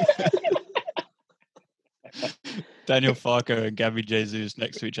 Daniel Farke and Gabby Jesus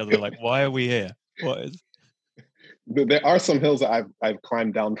next to each other. Like, why are we here? What is? There are some hills that I've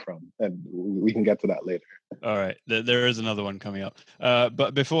climbed down from, and we can get to that later. All right, there is another one coming up.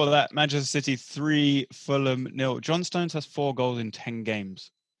 But before that, Manchester City 3, Fulham 0. John Stones has 4 goals in 10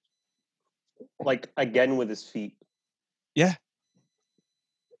 games. Like, again with his feet. Yeah.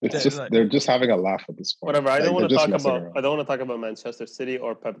 It's just they're just having a laugh at this point. Whatever. I don't want to talk about Manchester City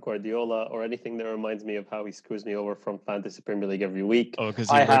or Pep Guardiola or anything that reminds me of how he screws me over from Fantasy Premier League every week. Oh, because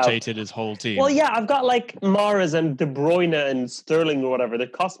he rotated his whole team. Well, yeah, I've got like Mahrez and De Bruyne and Sterling or whatever.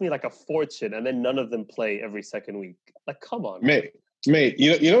 That cost me like a fortune, and then none of them play every second week. Like, come on, mate.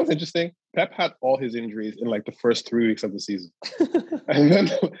 You know what's interesting? Pep had all his injuries in like the first 3 weeks of the season, and then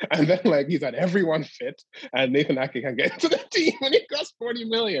like he's had everyone fit, and Nathan Ake can get into the team, and he costs 40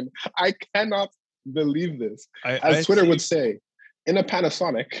 million. I cannot believe this. As Twitter would say, in a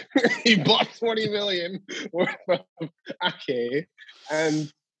Panasonic, he bought 40 million worth of Ake and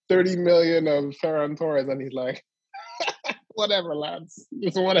 30 million of Ferran Torres, and he's like, whatever, lads,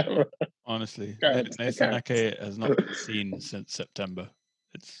 just whatever. Honestly, Nathan Ake has not been seen since September.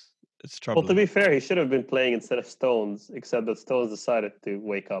 It's troubling. Well, to be fair, he should have been playing instead of Stones, except that Stones decided to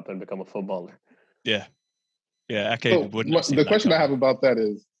wake up and become a footballer. Yeah. Ake wouldn't. The question I have about that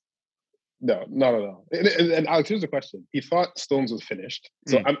is, no. And Alex, here's the question: he thought Stones was finished,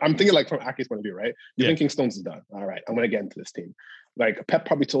 so I'm thinking like from Ake's point of view, right? You're thinking Stones is done. All right, I'm going to get into this team. Like Pep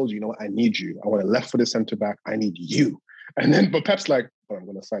probably told you, what? I need you. I want a left-footed centre back. I need you. And then, but Pep's like, I'm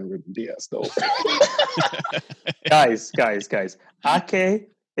going to sign Ruben Diaz, though. guys. Ake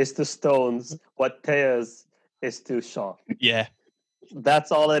is to Stones what Tejas is to Shaw. Yeah.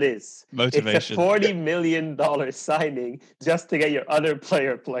 That's all it is. Motivation. It's a $40 million signing just to get your other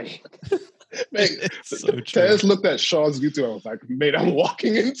player playing. Mate, so Tejas looked at Shaw's YouTube and was like, mate, I'm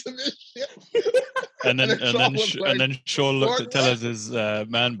walking into this shit. And then Shaw looked at Tellez's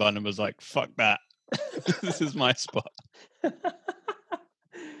man bun and was like, fuck that. This is my spot.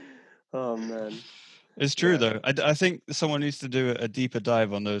 Oh, man. It's true, though. I think someone needs to do a deeper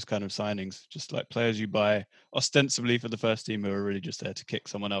dive on those kind of signings. Just like players you buy ostensibly for the first team who are really just there to kick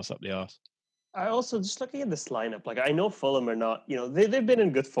someone else up the arse. I also, just looking at this lineup, like I know Fulham are not, they've been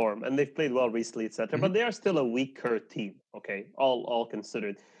in good form and they've played well recently, etc. But they are still a weaker team, okay, all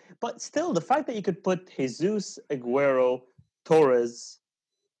considered. But still, the fact that you could put Jesus, Aguero, Torres,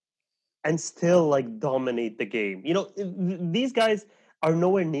 and still like dominate the game. These guys are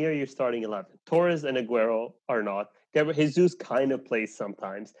nowhere near your starting 11. Torres and Aguero are not. Jesus kind of plays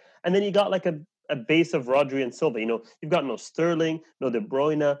sometimes. And then you got like a base of Rodri and Silva. You've got no Sterling, no De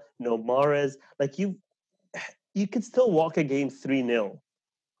Bruyne, no Mahrez. Like you could still walk a game 3-0,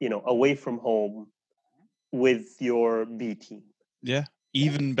 away from home with your B team. Yeah.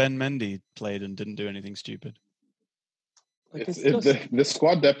 Even Ben Mendy played and didn't do anything stupid. Like the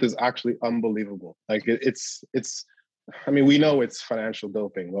squad depth is actually unbelievable. Like it's I mean, we know it's financial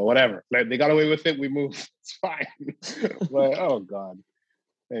doping, but whatever. Like they got away with it, we move. It's fine. But oh god.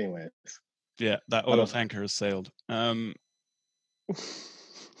 Anyways. Yeah, that oil tanker has sailed. Well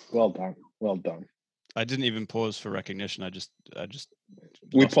done. I didn't even pause for recognition. I just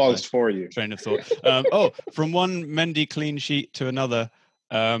we paused for you. Train of thought. From one Mendy clean sheet to another,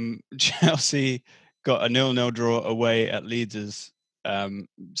 Chelsea got a 0-0 draw away at Leeds'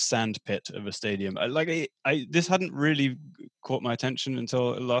 sand pit of a stadium. This hadn't really caught my attention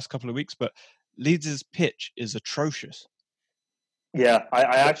until the last couple of weeks, but Leeds' pitch is atrocious. Yeah, I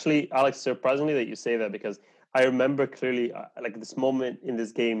actually, Alex, surprisingly that you say that, because I remember clearly, like this moment in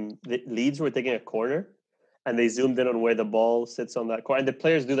this game, the Leeds were taking a corner, and they zoomed in on where the ball sits on that corner. And the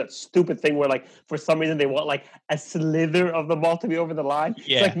players do that stupid thing where, like, for some reason, they want like a slither of the ball to be over the line.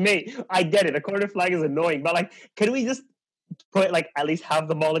 Yeah. It's like, mate, I get it. A corner flag is annoying, but like, can we just put like at least have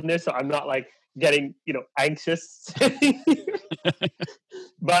the ball in there so I'm not like getting anxious?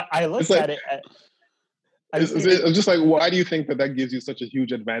 But I looked like, at it. It's just like, why do you think that gives you such a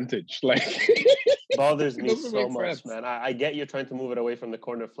huge advantage? Like, bothers me doesn't so make much, sense. man. I get you're trying to move it away from the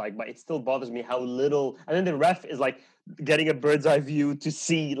corner flag, but it still bothers me how little. And then the ref is like getting a bird's eye view to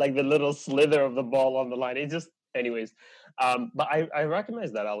see like the little slither of the ball on the line. It just, anyways. But I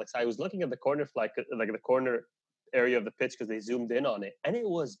recognize that, Alex. I was looking at the corner flag, like the corner area of the pitch, because they zoomed in on it, and it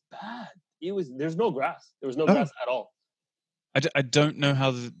was bad. There's no grass. There was no grass at all. I don't know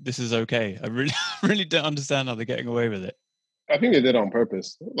how this is okay. I really really don't understand how they're getting away with it. I think they did on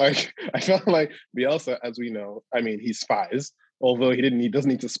purpose. Like, I felt like Bielsa, as we know, I mean, he spies. Although he doesn't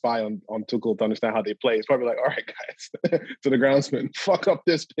need to spy on Tuchel to understand how they play. He's probably like, all right, guys, to the groundsman, fuck up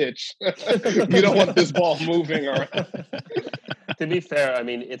this pitch. We don't want this ball moving around. To be fair, I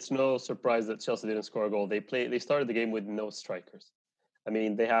mean, it's no surprise that Chelsea didn't score a goal. They started the game with no strikers. I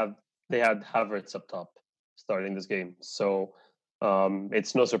mean, they had Havertz up top starting this game. So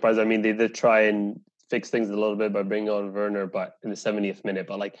it's no surprise. I mean, they did try and fix things a little bit by bringing on Werner, but in the 70th minute.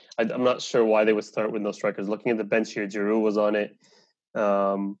 But like, I'm not sure why they would start with no strikers. Looking at the bench here, Giroud was on it.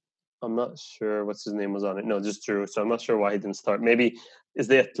 I'm not sure what's his name was on it. No, just Giroud. So I'm not sure why he didn't start. Maybe is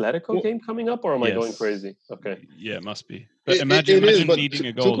the Atletico game coming up, or am I going crazy? Okay. Yeah, it must be. But imagine needing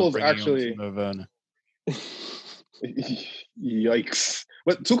a goal and bringing actually, on Werner. Yikes.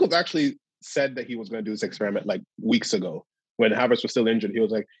 But Tuchel's actually said that he was going to do this experiment like weeks ago when Havertz was still injured. He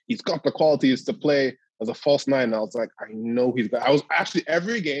was like, he's got the qualities to play as a false nine. And I was like, I know he's got. I was actually,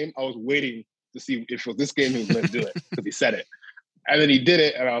 every game, I was waiting to see if it was this game he was going to do it, because he said it. And then he did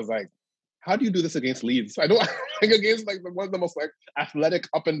it, and I was like, how do you do this against Leeds? I don't like against like one of the most like athletic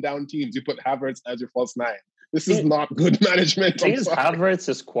up and down teams. You put Havertz as your false nine. This is not good management. The thing is, Havertz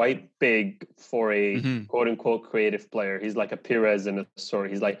is quite big for a quote unquote creative player. He's like a Pires in a sort.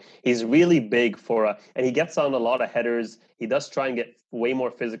 He's really big and he gets on a lot of headers. He does try and get way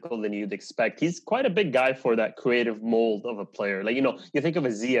more physical than you'd expect. He's quite a big guy for that creative mold of a player. Like, you think of a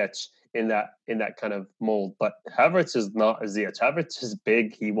Ziyech in that kind of mold, but Havertz is not a Ziyech. Havertz is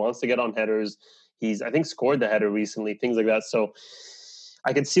big. He wants to get on headers. He's, I think, scored the header recently, things like that. So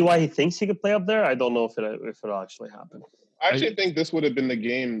I can see why he thinks he could play up there. I don't know if it'll actually happen. I actually think this would have been the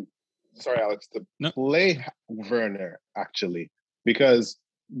game. Sorry, Alex, to play Werner, actually, because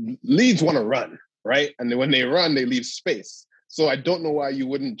Leeds want to run, right? And when they run, they leave space. So I don't know why you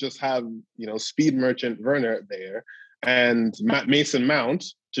wouldn't just have, speed merchant Werner there and Mason Mount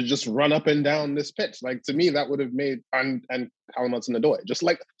to just run up and down this pitch. Like, to me, that would have made and Callum Hudson-Odoi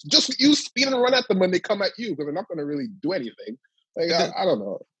just use speed and run at them when they come at you, because they're not going to really do anything. Like, I don't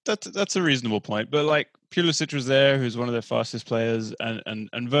know. That's a reasonable point, but like Pulisic was there, who's one of their fastest players,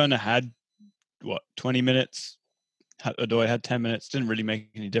 and Werner had 20 minutes. Odoi had 10 minutes. Didn't really make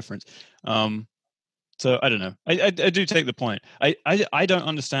any difference. So I don't know. I do take the point. I don't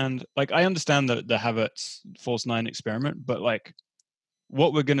understand. Like, I understand the Havertz false nine experiment, but like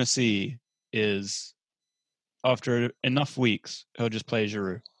what we're gonna see is after enough weeks, he'll just play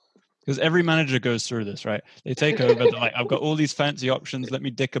Giroud. Because every manager goes through this, right? They take over, they're like, I've got all these fancy options, let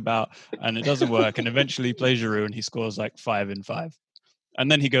me dick about, and it doesn't work. And eventually he plays Giroud and he scores like 5 in 5.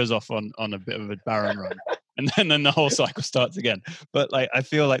 And then he goes off on a bit of a barren run. And then the whole cycle starts again. But like, I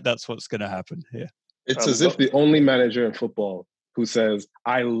feel like that's what's going to happen here. It's as if the only manager in football who says,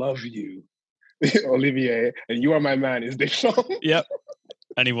 I love you, Olivier, and you are my man, is Deschamps. Yep.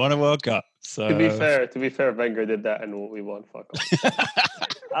 And he won a World Cup. So to be fair, Wenger did that and we won. Fuck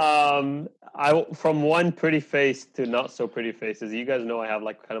off. From one pretty face to not so pretty faces. You guys know I have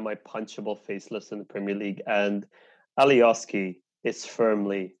like kind of my punchable face list in the Premier League, and Alioski is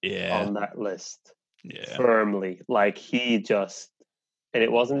firmly on that list. Yeah, firmly. Like, he just, and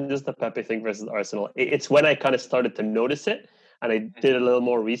it wasn't just the Pepe thing versus Arsenal. It's when I kind of started to notice it, and I did a little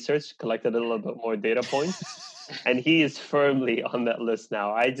more research, collected a little bit more data points. And he is firmly on that list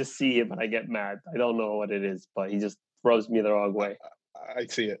now. I just see him and I get mad. I don't know what it is, but he just rubs me the wrong way. I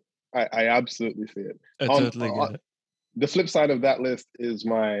see it. I absolutely see it. I totally get it. The flip side of that list is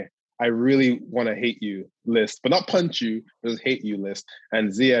my I really want to hate you list, but not punch you, just hate you list.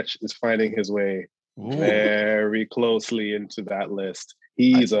 And Ziyech is finding his way very closely into that list.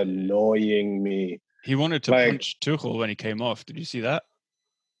 He's annoying me. He wanted to punch Tuchel when he came off. Did you see that?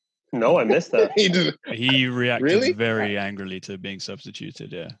 No, I missed that. He reacted very angrily to being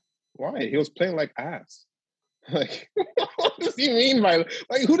substituted, yeah. Why? He was playing like ass. Like, what does he mean by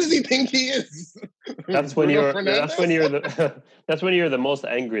like? Who does he think he is? That's when Bruno you're. Fernandes? That's when you're the. That's when you're the most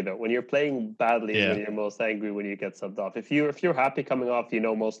angry, though. When you're playing badly, is Yeah. when you're most angry when you get subbed off. If you're happy coming off,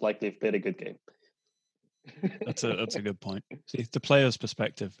 most likely you've played a good game. That's a good point. See, the player's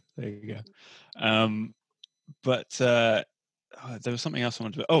perspective. There you go. But there was something else I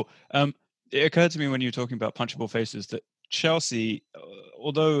wanted to. It occurred to me when you were talking about punchable faces that Chelsea,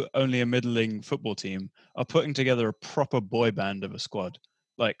 although only a middling football team, are putting together a proper boy band of a squad.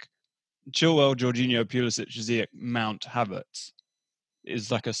 Like Chilwell, Jorginho, Pulisic, Ziyech, Mount, Havertz is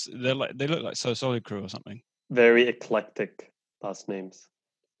like they look like So Solid Crew or something. Very eclectic last names.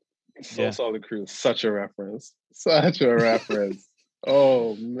 So Solid Crew, such a reference. Such a reference.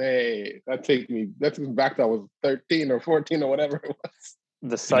 Oh man, that takes me back to I was 13 or 14 or whatever it was.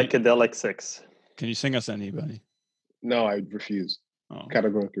 The psychedelic six. Can you sing us any, Bernie? No, I refuse.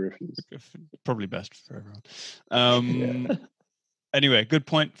 Categorically refuse. Probably best for everyone. Anyway, good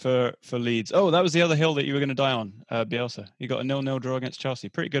point for Leeds. Oh, that was the other hill that you were going to die on, Bielsa. You got a 0-0 draw against Chelsea.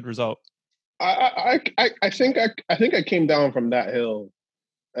 Pretty good result. I think I came down from that hill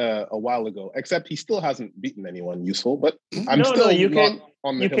a while ago. Except he still hasn't beaten anyone useful. But you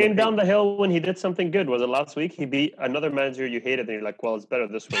came down the hill when he did something good. Was it last week? He beat another manager you hated, and you're like, "Well, it's better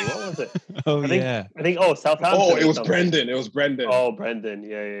this way." What was it? I think Southampton. Oh, it was Brendan. It was Brendan. Oh, Brendan.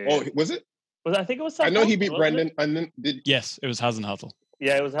 Yeah. Oh, was it? I think it was. I know he beat Brendan, and then did. Yes, it was Hasenhüttl.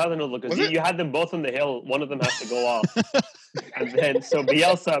 Yeah, it was Hasenhüttl because you had them both on the hill. One of them has to go off, and then so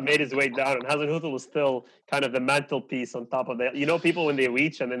Bielsa made his way down, and Hasenhüttl was still kind of the mantelpiece on top of the. People when they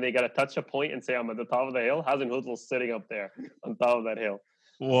reach and then they got to touch a point and say, "I'm at the top of the hill." Hasenhüttl's sitting up there on top of that hill.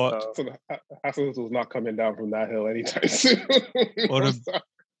 What? So Hasenhüttl's not coming down from that hill anytime soon. What a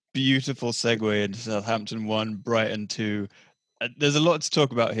beautiful segue into Southampton 1, Brighton 2. There's a lot to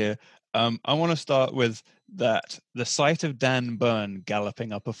talk about here. I want to start with that the sight of Dan Burn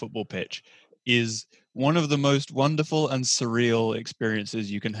galloping up a football pitch is one of the most wonderful and surreal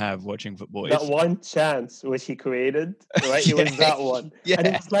experiences you can have watching football. That one chance which he created, right? It was that one. Yeah. And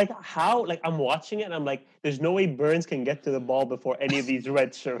it's like, how? Like, I'm watching it and I'm like, there's no way Burns can get to the ball before any of these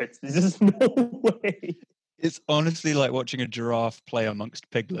red shirts. There's just no way. It's honestly like watching a giraffe play amongst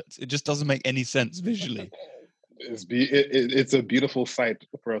piglets. It just doesn't make any sense visually. It's a beautiful sight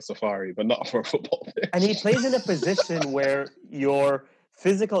for a safari, but not for a football pitch. And he plays in a position where your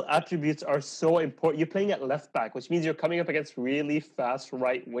physical attributes are so important. You're playing at left back, which means you're coming up against really fast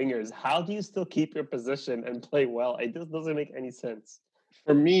right wingers. How do you still keep your position and play well? It just doesn't make any sense.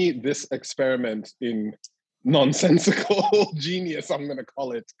 For me, this experiment in nonsensical genius, I'm going to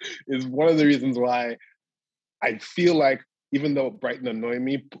call it, is one of the reasons why I feel like even though Brighton annoy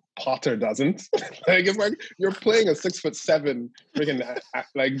me, Potter doesn't. Like, it's like you're playing a 6'7" freaking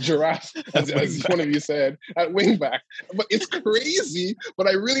like giraffe, as one of you said, at wing back. But it's crazy. But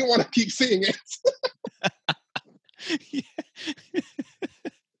I really want to keep seeing it.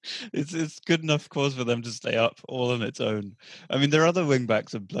 It's good enough cause for them to stay up all on its own. I mean, there are other wing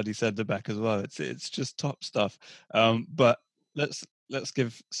backs and bloody centre back as well. It's just top stuff. But let's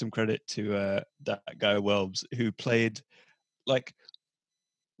give some credit to that guy Welbs, who played. Like,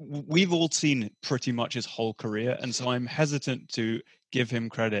 we've all seen pretty much his whole career, and so I'm hesitant to give him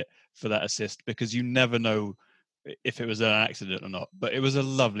credit for that assist because you never know if it was an accident or not. But it was a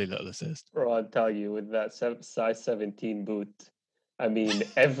lovely little assist. Bro, I'll tell you, with that size 17 boot, I mean,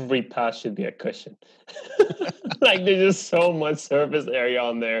 every pass should be a cushion. Like, there's just so much surface area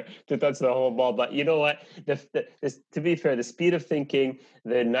on there to touch the whole ball. But you know what? To be fair, the speed of thinking,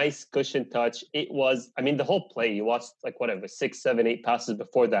 the nice cushion touch, it was, I mean, the whole play, you watched like whatever, 6, 7, 8 passes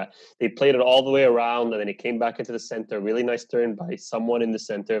before that. They played it all the way around and then it came back into the center. Really nice turn by someone in the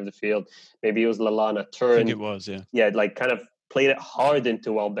center of the field. Maybe it was Lallana turn. I think it was, yeah. Yeah, like kind of played it hard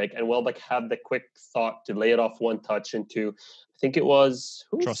into Welbeck, and Welbeck had the quick thought to lay it off one touch into, I think it was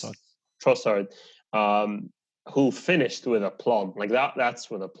Trossard, who finished with aplomb. Like that's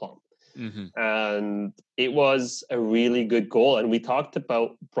with aplomb. Mm-hmm. And it was a really good goal. And we talked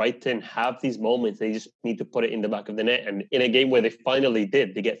about Brighton have these moments. They just need to put it in the back of the net. And in a game where they finally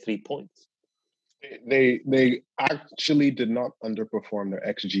did, they get 3 points. They actually did not underperform their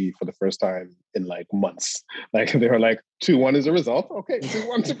XG for the first time in like months. Like they were like 2-1 is a result. Okay,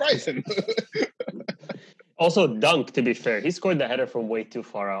 2-1 to Brighton. Also, Dunk, to be fair, he scored the header from way too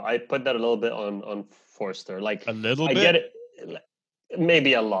far out. I put that a little bit on Forster. Like a little bit. I get it,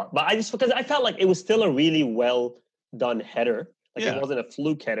 maybe a lot, but because I felt like it was still a really well done header. Like it wasn't a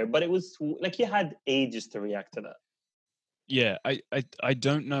fluke header, but it was like he had ages to react to that. Yeah, I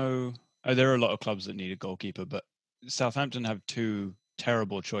don't know. There are a lot of clubs that need a goalkeeper, but Southampton have 2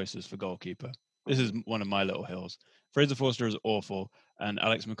 terrible choices for goalkeeper. this is one of my little hills. Fraser Forster is awful, and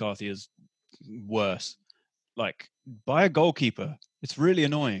Alex McCarthy is worse. Like, buy a goalkeeper. It's really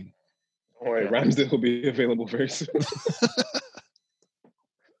annoying. All right, Ramsdale will be available very soon.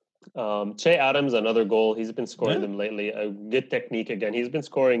 Che Adams, another goal. He's been scoring them lately. A good technique again. He's been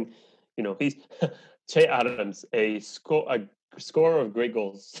scoring. He's Che Adams, a scorer of great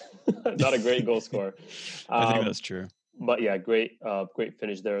goals, not a great goal scorer. I think that's true. But yeah, great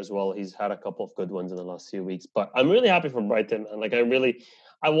finish there as well. He's had a couple of good ones in the last few weeks. But I'm really happy for Brighton, and like I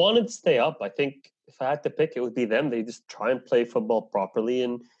wanted to stay up. I think if I had to pick, it would be them. They just try and play football properly,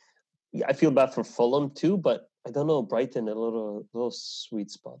 and yeah, I feel bad for Fulham too, but I don't know, Brighton, a little sweet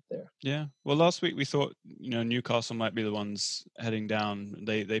spot there. Yeah. Well, last week we thought, Newcastle might be the ones heading down.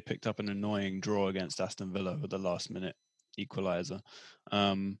 They picked up an annoying draw against Aston Villa with the last minute equalizer.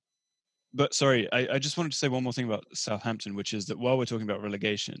 But sorry, I just wanted to say one more thing about Southampton, which is that while we're talking about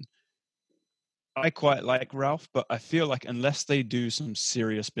relegation, I quite like Ralph, but I feel like unless they do some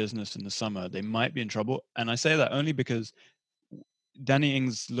serious business in the summer, they might be in trouble. And I say that only because Danny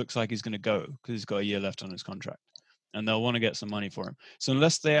Ings looks like he's going to go because he's got a year left on his contract, and they'll want to get some money for him. So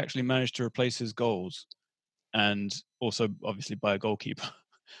unless they actually manage to replace his goals and also obviously buy a goalkeeper,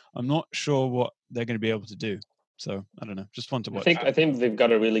 I'm not sure what they're going to be able to do. So I don't know. Just want to watch. I think they've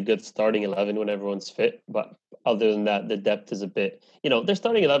got a really good starting 11 when everyone's fit, but other than that, the depth is a bit. Their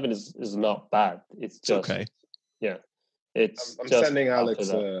starting 11 is not bad. It's just okay. Yeah, I'm sending Alex.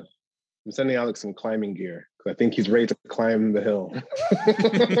 I'm sending Alex some climbing gear because I think he's ready to climb the hill.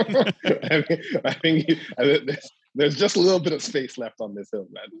 I think there's just a little bit of space left on this hill,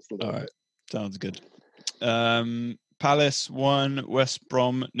 man. All right, sounds good. Palace 1, West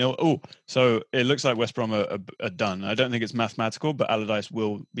Brom 0. Oh, so it looks like West Brom are done. I don't think it's mathematical, but Allardyce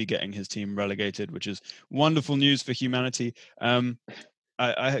will be getting his team relegated, which is wonderful news for humanity.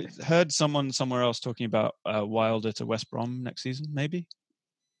 I heard someone somewhere else talking about Wilder to West Brom next season, maybe?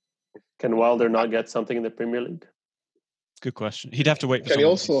 Can Wilder not get something in the Premier League? Good question. He'd have to wait for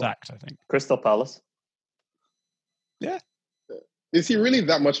someone to be sacked, I think. Crystal Palace. Yeah. Is he really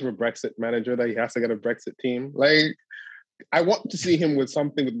that much of a Brexit manager that he has to get a Brexit team? Like, I want to see him with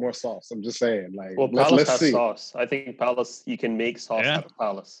something with more sauce. I'm just saying. Like, well, Palace has sauce. I think Palace, you can make sauce out of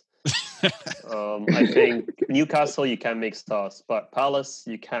Palace. I think Newcastle, you can make sauce, but Palace,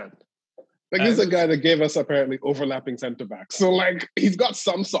 you can't. Like, this is a guy that gave us apparently overlapping centre backs. So, like, he's got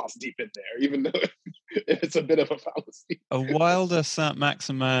some sauce deep in there, even though it's a bit of a fallacy. A Wilder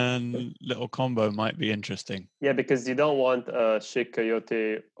Saint-Maximin little combo might be interesting. Yeah, because you don't want a Sheikh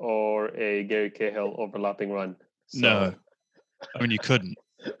Coyote or a Gary Cahill overlapping run. So. No. I mean, you couldn't.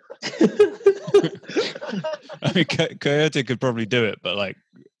 I mean, Coyote could probably do it, but, like,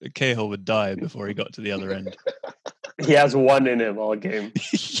 Cahill would die before he got to the other end. He has one in him all game.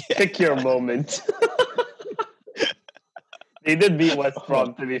 Yeah. Pick your moment. They did beat West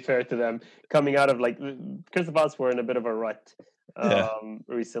Brom, to be fair to them, coming out of Crystal Palace were in a bit of a rut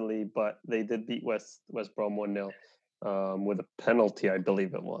recently, but they did beat West Brom 1-0 with a penalty, I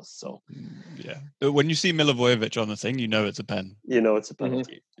believe it was. So yeah, when you see Milivojevic on the thing, you know it's a pen. You know it's a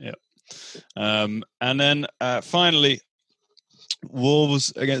penalty. Mm-hmm. Yeah. And then finally,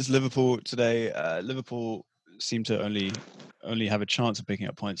 Wolves against Liverpool today. Liverpool seemed to only have a chance of picking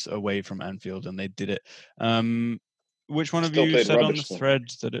up points away from Anfield, and they did it. Which one of you said on the thread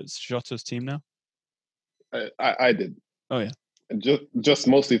that it's Jota's team now? I did. Oh yeah, just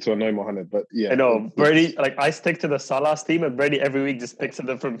mostly to annoy Mohamed, but yeah. I know Brady. Like, I stick to the Salah's team, and Brady every week just picks a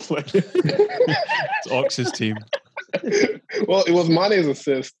different player. It's Ox's team. Well, it was Mane's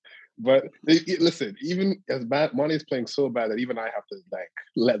assist. But listen, even as bad, Mane's playing so bad that even I have to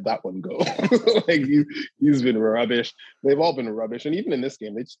let that one go. He's been rubbish. They've all been rubbish, and even in this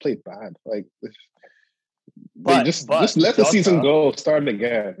game, they just played bad. Just let the season go. Start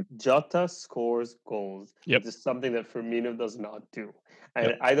again. Jota scores goals. Yep. Which is something that Firmino does not do,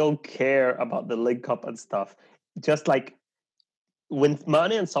 and I don't care about the League Cup and stuff. Just like, when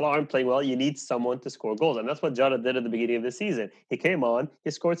Mane and Salah aren't playing well, you need someone to score goals. And that's what Jota did at the beginning of the season. He came on,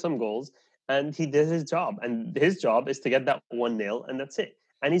 he scored some goals, and he did his job. And his job is to get that 1-0, and that's it.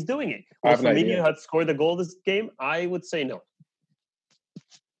 And he's doing it. If Firmino had scored the goal this game, I would say no.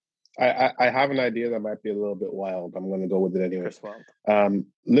 I have an idea that might be a little bit wild. I'm going to go with it anyway. Chris Wild.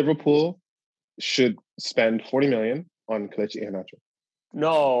 Liverpool should spend 40 million on Kelechi Iheanacho.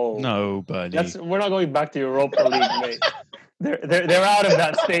 No, buddy. We're not going back to Europa League, mate. They're out of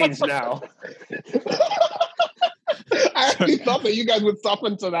that stage now. I actually thought that you guys would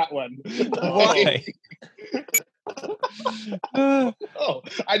soften to that one. Why?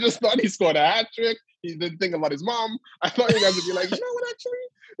 I just thought he scored a hat trick. He didn't think about his mom. I thought you guys would be like, you know what, actually?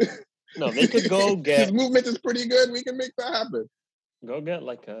 No, they could go His get movement is pretty good. We can make that happen.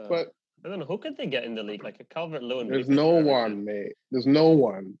 like a. But I don't know who could they get in the league, like a Calvert-Lewin. there's maybe no for Everton. one, mate. There's no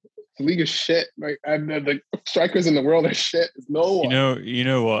one. The league is shit. Like, and the strikers in the world are shit. There's no one. You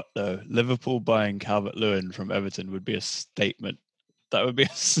know what though? Liverpool buying Calvert-Lewin from Everton would be a statement. That would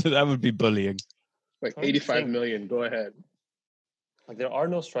be bullying. Like Trying to 85 think. million. Go ahead. Like there are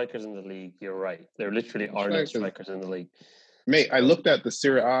no strikers in the league. You're right. There literally are no strikers in the league. Mate, I looked at the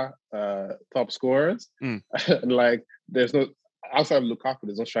Serie A top scorers, and like there's no outside of Lukaku,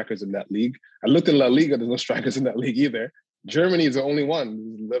 there's no strikers in that league. I looked in La Liga, there's no strikers in that league either. Germany is the only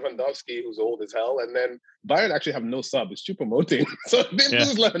one, Lewandowski, who's old as hell, and then Bayern actually have no sub. It's Choupo-Moting. So if they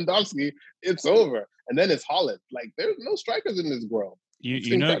lose Lewandowski, it's over. And then it's Holland. Like there's no strikers in this world.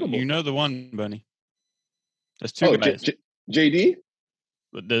 You know the one, Bernie. There's two guys. JD.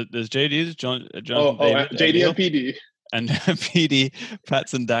 There's JD, there's Jonathan David, JD and PD. And PD,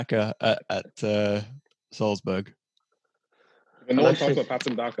 Patson Daka at Salzburg. And no one talks about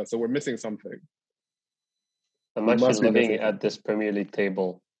Patson Daka, so we're missing something. I'm actually looking at this Premier League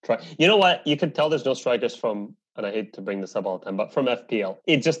table. You know what? You can tell there's no strikers from, and I hate to bring this up all the time, but from FPL.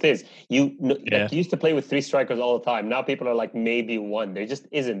 It just is. You used to play with 3 strikers all the time. Now people are like maybe 1. There just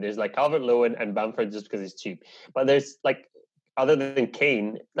isn't. There's like Calvert-Lewin and Bamford just because he's cheap. But there's like, other than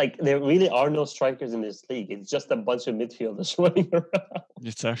Kane, like there really are no strikers in this league. It's just a bunch of midfielders running around.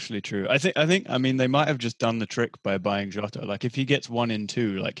 It's actually true. I mean, they might have just done the trick by buying Jota. Like if he gets 1 in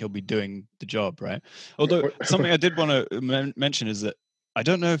 2, like he'll be doing the job, right? Although something I did want to mention is that I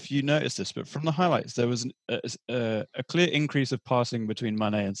don't know if you noticed this, but from the highlights there was a clear increase of passing between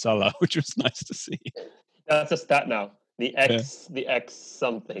Mane and Salah, which was nice to see. That's a stat now. The X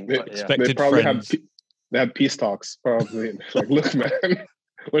something. Expected probably friends. They had peace talks, probably. Like, look, man,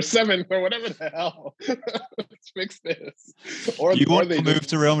 we're 7 or whatever the hell. Let's fix this. Or you want to move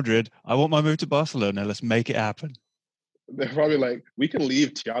to Real Madrid? I want my move to Barcelona. Let's make it happen. They're probably like, we can leave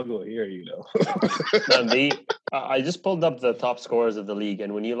Thiago here, you know. I just pulled up the top scorers of the league,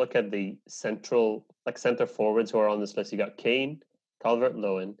 and when you look at the center forwards who are on this list, you got Kane,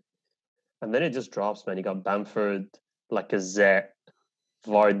 Calvert-Lewin, and then it just drops, man. You got Bamford, Lacazette,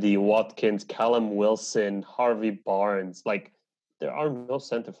 Vardy, Watkins, Callum Wilson, Harvey Barnes. Like there are no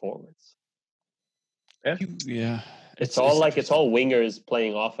center forwards. Yeah. It's all wingers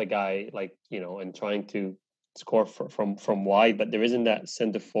playing off a guy, like, you know, and trying to score from wide, but there isn't that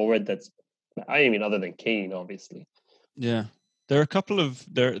center forward other than Kane, obviously. Yeah. There are a couple of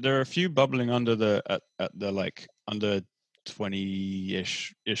there are a few bubbling under the like under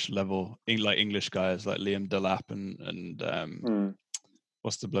 20-ish level, like English guys like Liam Delap and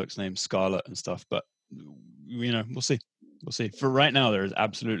what's the bloke's name? Scarlett and stuff. But, you know, we'll see. We'll see. For right now, there is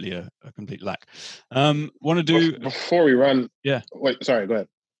absolutely a complete lack. Want to do... Before we run... Yeah. Wait, sorry, go ahead.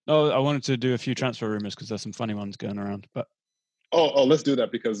 Oh, I wanted to do a few transfer rumors because there's some funny ones going around. But let's do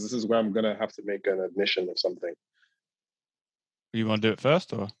that because this is where I'm going to have to make an admission of something. You want to do it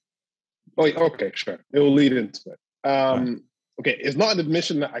first? Or? Oh, okay, sure. It will lead into it. Right. Okay, it's not an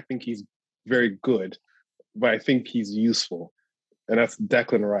admission that I think he's very good, but I think he's useful. And that's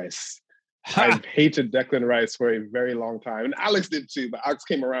Declan Rice. I've hated Declan Rice for a very long time. And Alex did too, but Alex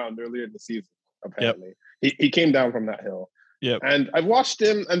came around earlier in the season, apparently. Yep. He came down from that hill. Yep. And I've watched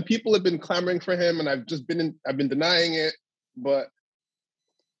him and people have been clamoring for him and I've been denying it, but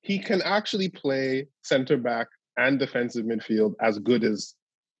he can actually play center back and defensive midfield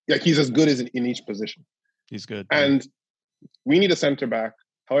he's as good as in each position. He's good. And we need a center back.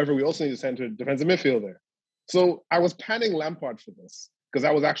 However, we also need a defensive midfielder. So I was panning Lampard for this because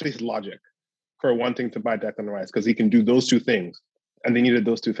that was actually his logic for wanting to buy Declan Rice because he can do those 2 things. And they needed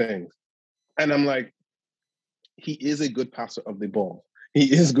those 2 things. And I'm like, he is a good passer of the ball.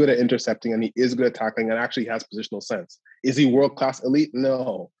 He is good at intercepting and he is good at tackling and actually has positional sense. Is he world-class elite?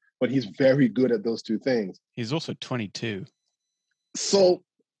 No, but he's very good at those 2 things. He's also 22. So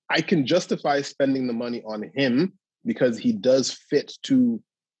I can justify spending the money on him because he does fit 2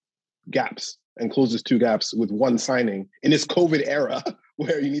 gaps and closes 2 gaps with 1 signing in this COVID era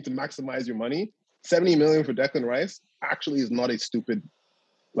where you need to maximize your money. 70 million for Declan Rice actually is not a stupid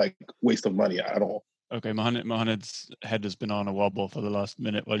waste of money at all. Okay, Mohamed's head has been on a wobble for the last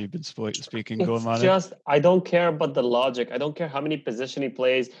minute while you've been speaking. Go on, Mohamed. Just, I don't care about the logic. I don't care how many position he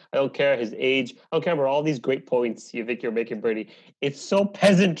plays. I don't care his age. I don't care about all these great points you think you're making, Bertie. It's so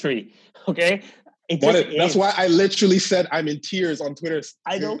peasantry, okay? That's why I literally said I'm in tears on Twitter.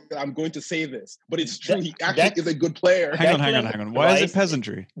 I'm going to say this, but it's true. He actually is a good player. Hang on. Why is it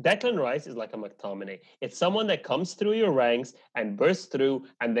peasantry? Declan Rice is like a McTominay. It's someone that comes through your ranks and bursts through,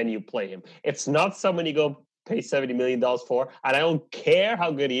 and then you play him. It's not someone you go, pay $70 million for, and I don't care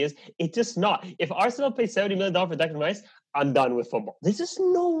how good he is. It's just not. If Arsenal pays $70 million for Declan Rice, I'm done with football. There's just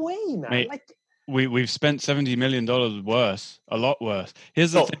no way, man. Mate, like we've spent $70 million worse, a lot worse.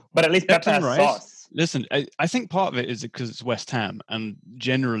 Here's the thing. But at least Pep has Rice, sauce. Listen, I think part of it is because it's West Ham, and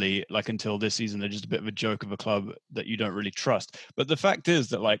generally, like until this season, they're just a bit of a joke of a club that you don't really trust. But the fact is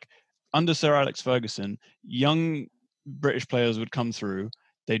that, like, under Sir Alex Ferguson, young British players would come through.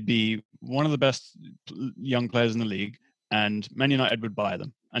 They'd be one of the best young players in the league, and Man United would buy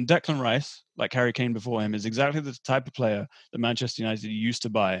them. And Declan Rice, like Harry Kane before him, is exactly the type of player that Manchester United used to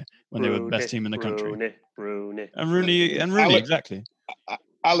buy when they were the best team in the country. Rooney, Alex, exactly.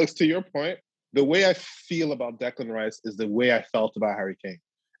 Alex, to your point, the way I feel about Declan Rice is the way I felt about Harry Kane.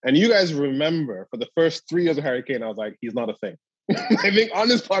 And you guys remember, for the first 3 years of Harry Kane, I was like, he's not a thing. I think on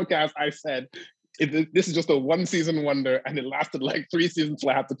this podcast, I said, this is just a one-season wonder, and it lasted like 3 seasons till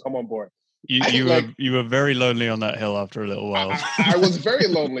I had to come on board. You were very lonely on that hill after a little while. I was very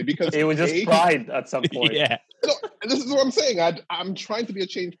lonely because it was just pride at some point. Yeah. No, this is what I'm saying. I'm trying to be a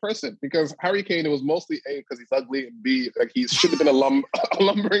changed person because Harry Kane, it was mostly A, because he's ugly, and B, like he should have been a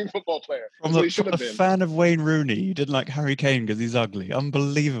lumbering football player. From a fan of Wayne Rooney, you didn't like Harry Kane because he's ugly.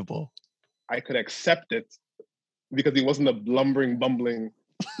 Unbelievable. I could accept it because he wasn't a lumbering, bumbling,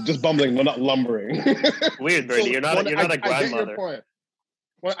 just bumbling, but not lumbering. Weird, Bernie. So you're not a grandmother. I get your point.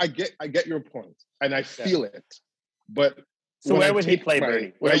 Well, I get your point, and I feel it. But so where would he play,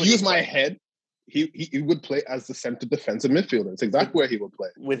 Bernie? When I use my head, he would play as the center defensive midfielder. It's exactly where he would play.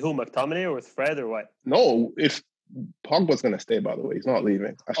 With who, McTominay or with Fred or what? No, if Pogba's going to stay, by the way, he's not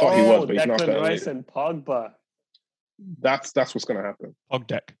leaving. I thought he was, but he's not going to leave. Rice and Pogba. That's what's going to happen.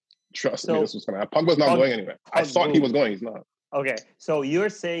 Pogdeck. Trust me, this was going to happen. Pogba's not going anywhere. I thought he was going. He's not. Okay, so you're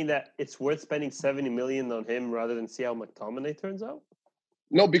saying that it's worth spending $70 million on him rather than see how McTominay turns out?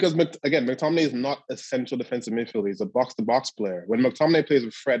 No, because again, McTominay is not a central defensive midfielder. He's a box-to-box player. When McTominay plays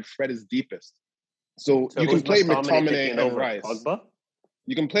with Fred, Fred is deepest. So you can play McTominay and Rice. Pogba?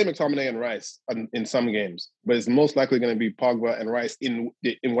 You can play McTominay and Rice in some games, but it's most likely going to be Pogba and Rice in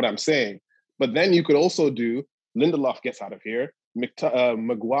what I'm saying. But then you could also do Lindelof gets out of here,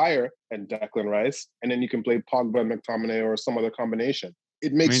 Maguire and Declan Rice, and then you can play Pogba and McTominay or some other combination.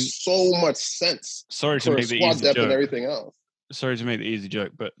 It makes so much sense. Sorry to make the squad easy depth joke. And everything else. Sorry to make the easy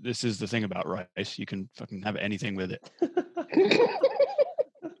joke, but this is the thing about Rice. You can fucking have anything with it.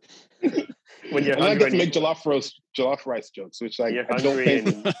 When you're and I get to make jollof rice jokes, which I don't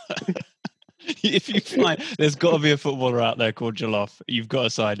think. If you find there's got to be a footballer out there called Jollof, you've got to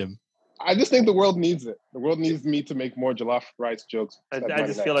side him. I just think the world needs it. The world needs me to make more jollof rice jokes. I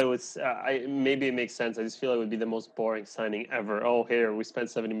just feel like it was. Maybe it makes sense. I just feel like it would be the most boring signing ever. Oh, here we spent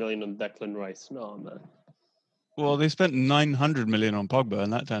 $70 million on Declan Rice. No, man. Well, they spent $900 million on Pogba,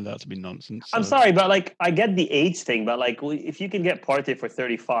 and that turned out to be nonsense. So. I'm sorry, but like I get the age thing, but like if you can get Partey for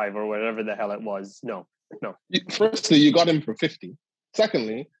 35 or whatever the hell it was, no. Firstly, you got him for 50.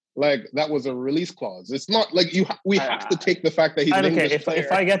 Secondly, like that was a release clause. It's not like we have to take the fact that he's an English player.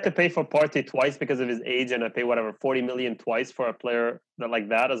 If I get to pay for Partey twice because of his age, and I pay whatever $40 million twice for a player like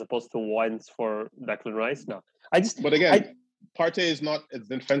that, as opposed to once for Declan Rice, no. But again, Partey is not a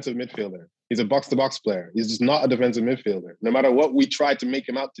defensive midfielder. He's a box-to-box player. He's just not a defensive midfielder. No matter what we try to make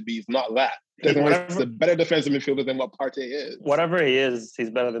him out to be, he's not that. Declan Rice is a better defensive midfielder than what Partey is. Whatever he is, he's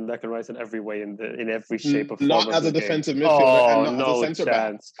better than Declan Rice in every way, in every shape of form. Not as a defensive midfielder and not no as a centre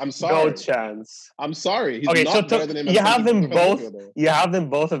back. I'm sorry. No chance. I'm sorry. He's not better than him. You have them both. You have them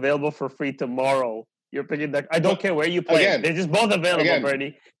both available for free tomorrow. You're picking that. I don't care where you play. They're just both available,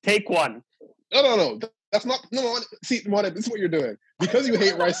 Bernie. Take one. No. That's not. No. See, Mohamed, this is what you're doing. Because you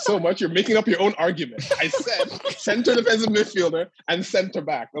hate Rice so much, you're making up your own argument. I said center defensive midfielder and center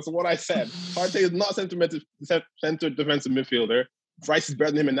back. That's what I said. Partey is not center defensive midfielder. Rice is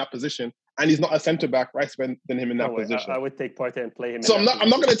better than him in that position, and he's not a center back. Rice is better than him in that position. I would take Partey and play him. So I'm not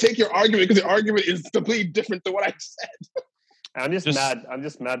going to take your argument because your argument is completely different to what I said. I'm just mad. I'm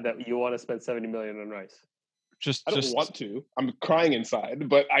just mad that you want to spend $70 million on Rice. I don't want to. I'm crying inside,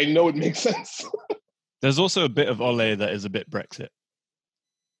 but I know it makes sense. There's also a bit of Ole that is a bit Brexit.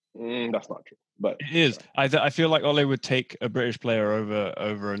 That's not true, but it is. I feel like Ole would take a British player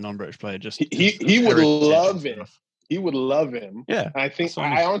over a non-British player. He would love it. He would love him. Yeah, I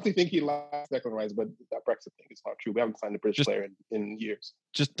honestly think he loves Declan Rice, but that Brexit thing is not true. We haven't signed a British player in years.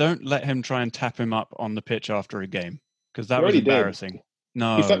 Just don't let him try and tap him up on the pitch after a game, because that was embarrassing. Did.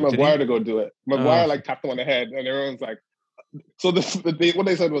 No, he sent Maguire to go do it. Maguire tapped him on the head, and everyone's like, so what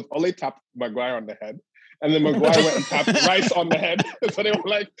they said was Ole tapped Maguire on the head. And then Maguire went and tapped Rice on the head. So they were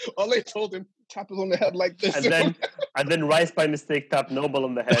like, all they told him, tap us on the head like this. And then Rice by mistake tapped Noble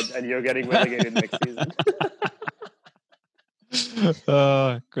on the head, and you're getting relegated next season.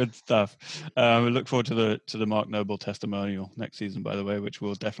 Good stuff. We look forward to the Mark Noble testimonial next season, by the way, which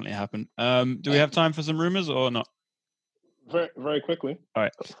will definitely happen. Do we have time for some rumors or not? Very, very quickly. All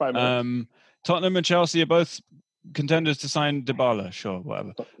right. 5 minutes. Tottenham and Chelsea are both contenders to sign Dybala. Sure,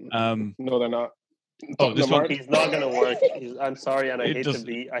 whatever. No, they're not. Oh, this one. He's not going to work. I'm sorry, and I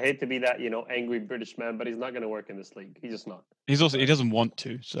hate to be that angry British man, but he's not going to work in this league. He's just not. He doesn't want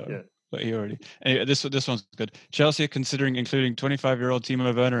to. So. Yeah. But he already. Anyway, this one's good. Chelsea are considering including 25-year-old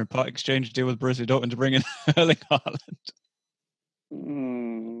Timo Werner in part exchange deal with Borussia Dortmund to bring in Erling Haaland.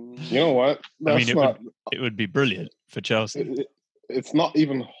 You know what? It would be brilliant for Chelsea. It's not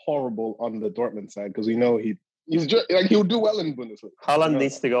even horrible on the Dortmund side because we know he's just, like he'll do well in Bundesliga. Haaland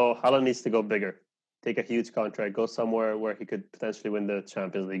needs to go. Haaland needs to go bigger. Take a huge contract. Go somewhere where he could potentially win the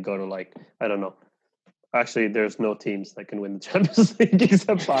Champions League. Go to I don't know. Actually, there's no teams that can win the Champions League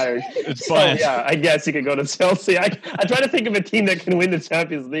except Bayern. So, yeah, I guess you could go to Chelsea. I try to think of a team that can win the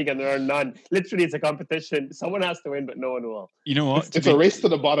Champions League, and there are none. Literally, it's a competition. Someone has to win, but no one will. You know what? It's a race to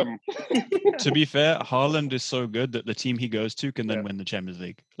the bottom. To be fair, Haaland is so good that the team he goes to can then win the Champions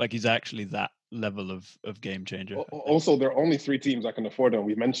League. Like, he's actually that level of game changer. Also, there are only 3 teams that can afford him.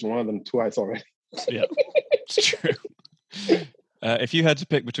 We've mentioned one of them twice already. Yeah, it's true. If you had to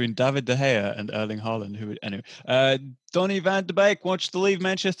pick between David De Gea and Erling Haaland, who would anyway? Donny van de Beek wants to leave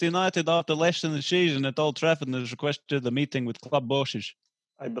Manchester United after less than the season at Old Trafford and has requested a meeting with club bosses.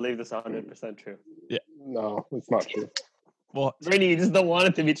 I believe this 100% true. Yeah. No, it's not true. What? Really, you just don't want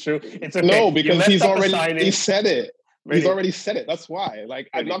it to be true. It's okay. No, because he said it. Really? He's already said it. That's why. Like,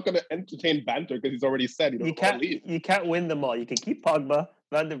 I'm not going to entertain banter because he's already said he doesn't want to leave. You can't win them all. You can keep Pogba.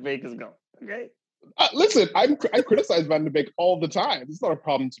 Van de Beek is gone. Okay. Listen, I criticize Van de Beek all the time. It's not a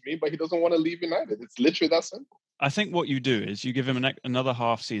problem to me, but he doesn't want to leave United. It's literally that simple. I think what you do is you give him another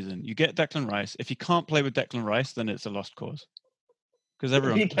half season. You get Declan Rice. If he can't play with Declan Rice, then it's a lost cause. Because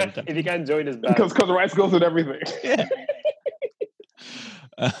everyone if he can't join his band. Because Rice goes with everything. Yeah.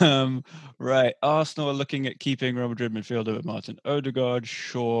 Right. Arsenal are looking at keeping Real Madrid midfielder Martin Odegaard.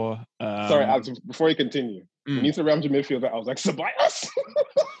 Sure. Sorry, Alex, before you continue, when you said Real Madrid midfielder, I was like, Ceballos?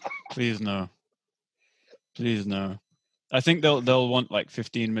 Please no. Please no. I think they'll want like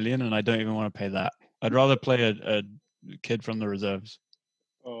 15 million, and I don't even want to pay that. I'd rather play a kid from the reserves.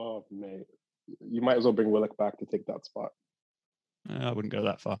 Oh, mate. You might as well bring Willock back to take that spot. I wouldn't go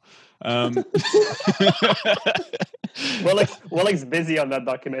that far. Willock's busy on that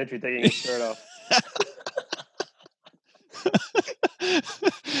documentary taking his shirt off.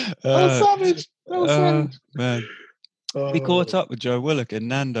 That was savage. Man. We caught up with Joe Willock in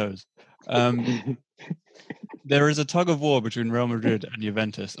Nando's. There is a tug of war between Real Madrid and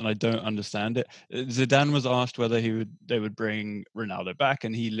Juventus, and I don't understand it. Zidane was asked whether they would bring Ronaldo back,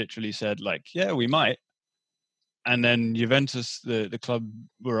 and he literally said, like, yeah, we might. And then Juventus, the club,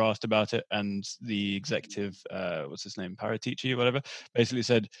 were asked about it, and the executive, what's his name, Paratici or whatever, basically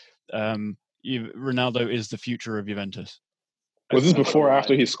said, Ronaldo is the future of Juventus. Was this before or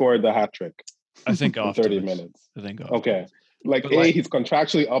after he scored the hat trick? I think after 30 minutes. I think after. Okay. He's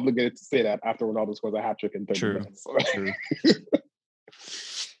contractually obligated to say that after Ronaldo scores a hat trick in 30 minutes. True.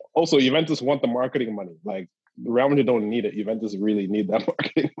 Also, Juventus want the marketing money. Like, Real Madrid don't need it. Juventus really need that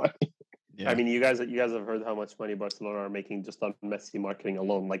marketing money. Yeah. I mean, you guys have heard how much money Barcelona are making just on Messi marketing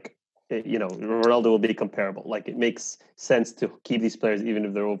alone. Like, Ronaldo will be comparable. Like, it makes sense to keep these players even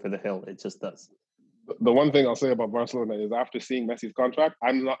if they're over the hill. It just does. The one thing I'll say about Barcelona is after seeing Messi's contract,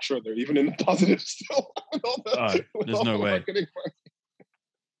 I'm not sure they're even in the positive still. There's no way.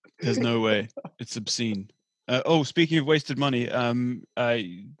 There's no way. It's obscene. Speaking of wasted money,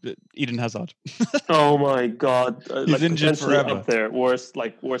 Eden Hazard. Oh my God! He's injured forever. Up there, worst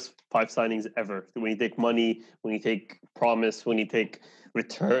 5 signings ever. When you take money, when you take promise, when you take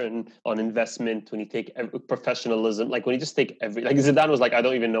return on investment, when you take professionalism, like when you just take Zidane was like, I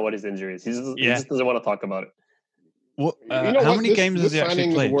don't even know what his injury is. He just doesn't want to talk about it. What? How many games has he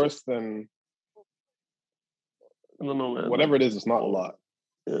actually played? Worse than I don't know, man. Whatever it is, it's not a lot.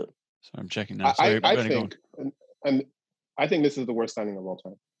 Yeah. So I'm checking now. I think, and I think this is the worst signing of all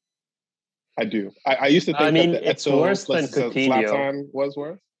time. I do. I used to think that it's worse than Coutinho. Was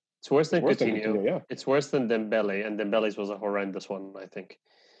worse. It's worse than Coutinho. Yeah. It's worse than Dembele, and Dembele's was a horrendous one, I think.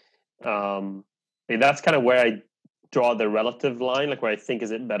 That's kind of where I draw the relative line, like where I think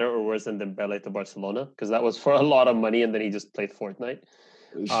is it better or worse than Dembele to Barcelona, because that was for a lot of money, and then he just played Fortnite.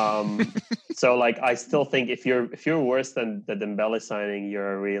 So like I still think if you're worse than the Dembele signing,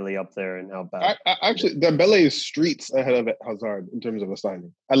 you're really up there in how bad. Actually, Dembele is streets ahead of Hazard in terms of a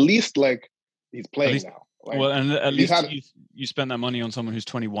signing. At least like he's playing now. Like, well, and at least you spent that money on someone who's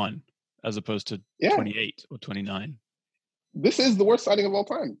 21 as opposed to 28 or 29. This is the worst signing of all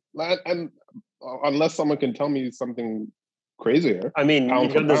time, and unless someone can tell me something crazier. I mean,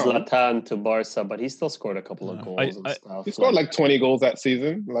 you got this Zlatan to Barca, but he still scored a couple of goals and stuff. He scored like 20 goals that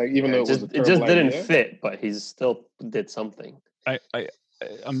season. Like even though it just didn't fit, but he still did something. I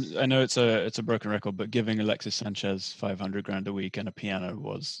know it's a broken record, but giving Alexis Sanchez $500,000 a week and a piano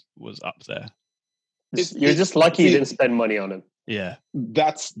was up there. You're just lucky you didn't spend money on him. Yeah,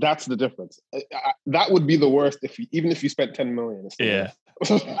 that's the difference. That would be the worst even if you spent 10 million. Yeah,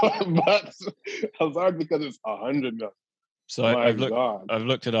 but Hazard because it's 100 million. So I've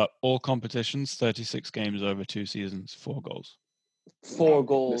looked it up. All competitions, 36 games over 2 seasons, 4 goals. 4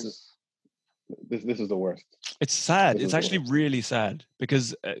 goals. This is the worst. It's sad. It's actually really sad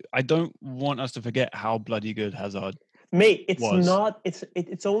because I don't want us to forget how bloody good Hazard. Mate, it's not.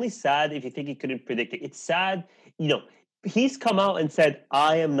 It's only sad if you think he couldn't predict it. It's sad, He's come out and said,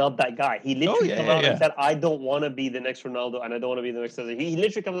 I am not that guy. He literally came out and said, I don't want to be the next Ronaldo and I don't want to be the next Cesar. He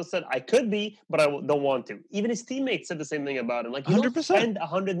literally comes out and said, I could be, but I don't want to. Even his teammates said the same thing about him. Like, you 100%. Don't spend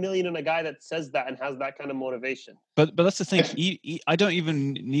 100 million on a guy that says that and has that kind of motivation. But that's the thing. I don't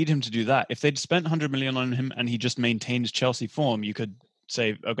even need him to do that. If they'd spent 100 million on him and he just maintains Chelsea form, you could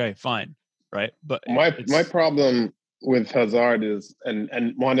say, okay, fine. Right. But my problem with Hazard is,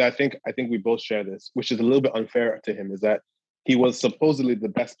 and Wanda, I think we both share this, which is a little bit unfair to him, is that he was supposedly the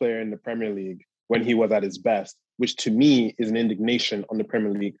best player in the Premier League when he was at his best, which to me is an indignation on the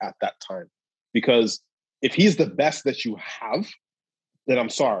Premier League at that time. Because if he's the best that you have, then I'm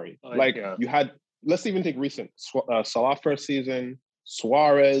sorry. You had, let's even take recent, Salah first season,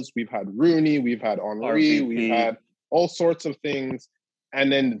 Suarez, we've had Rooney, we've had Henry, RVP. We've had all sorts of things.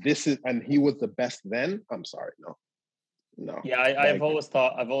 And then he was the best then? I'm sorry, no. Yeah, I've always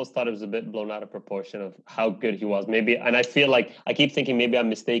thought it was a bit blown out of proportion of how good he was. Maybe, and I feel like I keep thinking maybe I'm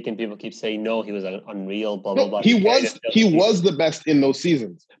mistaken. People keep saying no, he was unreal. Blah blah blah. He was the best in those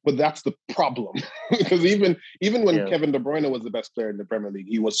seasons, but that's the problem because even when Kevin De Bruyne was the best player in the Premier League,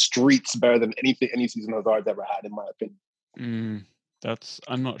 he was streets better than any season Hazard's ever had, in my opinion.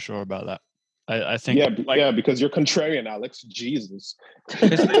 I'm not sure about that. I think because you're contrarian, Alex. Jesus.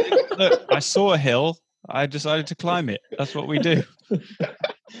 Look, I saw a hill. I decided to climb it. That's what we do.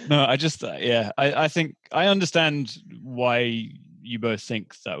 No, I think I understand why you both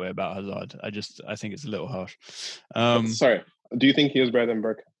think that way about Hazard. I think it's a little harsh. Sorry, do you think he was better than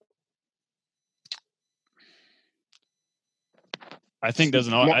Bergkamp? I think there's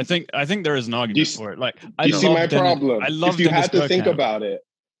I think there is an argument for it. Like, you see my problem. I love. If you had to think about it,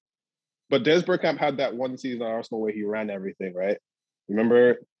 but Des Bergkamp had that one season at Arsenal where he ran everything, right?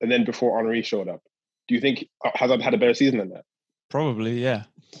 Remember, and then before Henry showed up. Do you think Hazard had a better season than that? Probably, yeah.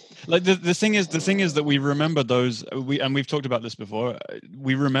 Like the thing is that we remember those. We've talked about this before.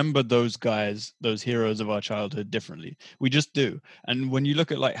 We remember those guys, those heroes of our childhood, differently. We just do. And when you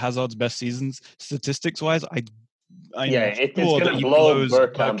look at like Hazard's best seasons, statistics-wise, it's going to blow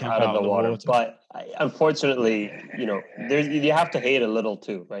Bergkamp out of the water. But unfortunately, you have to hate a little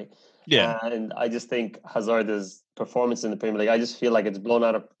too, right? Yeah. And I just think Hazard's performance in the Premier League, I just feel like it's blown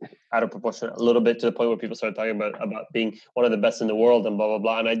out of proportion a little bit to the point where people start talking about being one of the best in the world and blah, blah,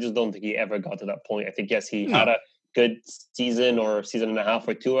 blah. And I just don't think he ever got to that point. I think, yes, he had a good season or season and a half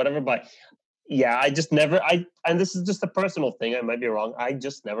or two or whatever. But yeah, I just never, and this is just a personal thing. I might be wrong. I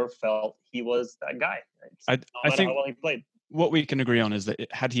just never felt he was that guy. I think how well he played. What we can agree on is that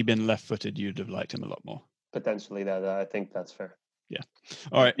had he been left-footed, you'd have liked him a lot more. Potentially, I think that's fair. Yeah.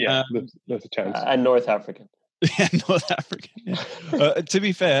 All right. Yeah, there's a chance. And North African. Yeah, North African. Yeah. To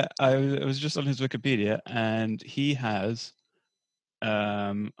be fair, I was just on his Wikipedia, and he has,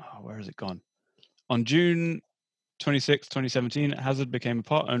 where has it gone? On June 26, 2017, Hazard became a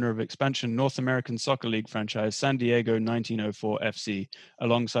part owner of expansion North American Soccer League franchise San Diego 1904 FC,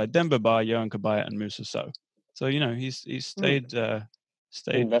 alongside Demba Ba, Johan Kabaya, and Moussa Sow. So he's stayed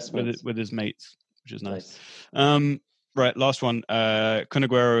with his mates, which is nice. Right, last one. Kun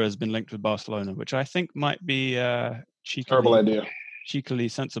Aguero has been linked with Barcelona, which I think might be terrible idea. Cheekily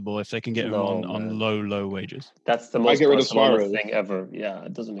sensible if they can get him on low wages. That's the most Barcelona thing ever. Yeah,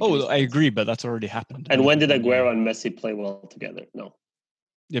 it doesn't make any sense. I agree, but that's already happened. And when did Aguero and Messi play well together? No.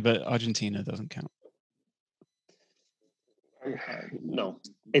 Yeah, but Argentina doesn't count. No.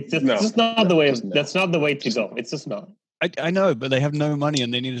 It's just not the way. That's not the way to go. It's just not. I know, but they have no money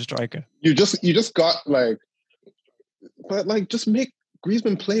and they need a striker. You just got like... But just make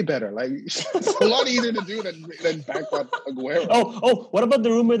Griezmann play better. Like it's a lot easier to do than back on Aguero. Oh, what about the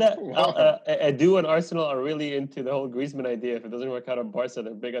rumor that Wow. Edu and Arsenal are really into the whole Griezmann idea? If it doesn't work out at Barca,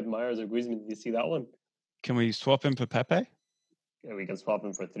 they're big admirers of Griezmann. Did you see that one? Can we swap him for Pepe? Yeah, we can swap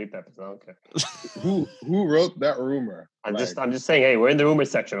him for 3 Pepes. I don't care. Who wrote that rumor? I'm just saying. Hey, we're in the rumor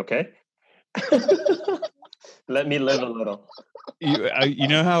section, okay? Let me live a little. You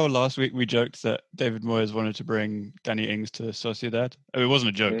know how last week we joked that David Moyes wanted to bring Danny Ings to Sociedad? I mean, it wasn't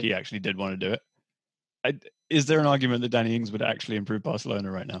a joke. Mm-hmm. He actually did want to do it. Is there an argument that Danny Ings would actually improve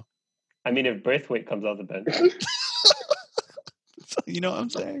Barcelona right now? I mean, if Braithwaite comes off the bench. You know what I'm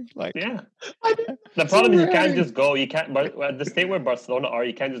saying? Like, yeah. The problem is you can't just go. You can't. But at the state where Barcelona are,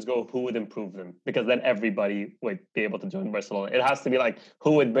 you can't just go. Who would improve them? Because then everybody would be able to join Barcelona. It has to be like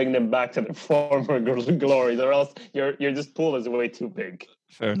who would bring them back to their former glories, or else your just pool is way too big.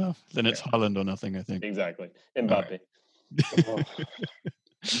 Fair enough. Then it's Haaland or nothing, I think. Exactly. Mbappe. Oh.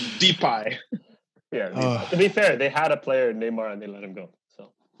 Depay. Yeah. To be fair, they had a player, Neymar, and they let him go.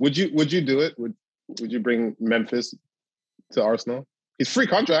 So would you do it? Would you bring Memphis to Arsenal? He's free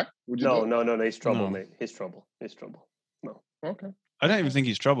contract. Would you? No. He's trouble, No. mate. He's trouble. No. Okay. I don't even think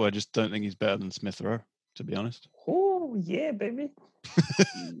he's trouble. I just don't think he's better than Smith Rowe, to be honest. Oh yeah, baby.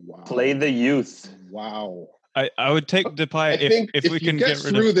 Wow. Play the youth. Wow. I would take Depay I think if we can get get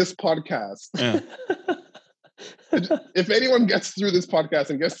rid through of. this podcast. Yeah. If anyone gets through this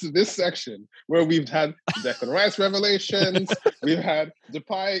podcast and gets to this section where we've had Declan Rice revelations, we've had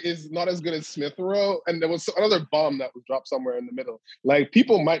Depay is not as good as Smith Rowe, and there was another bomb that was dropped somewhere in the middle. Like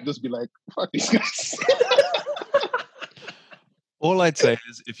people might just be like, "Fuck these guys." All I'd say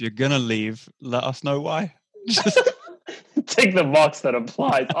is, if you're gonna leave, let us know why. Just Take the box that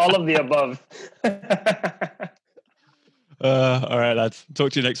applies. All of the above. all right, lads.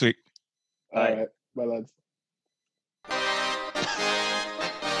 Talk to you next week. All right, bye, lads.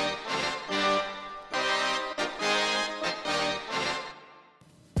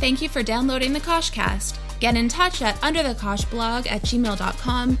 Thank you for downloading the Koshcast. Get in touch at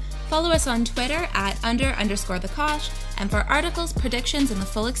underthekoshblog@gmail.com. Follow us on Twitter at @under_thekosh. And for articles, predictions, and the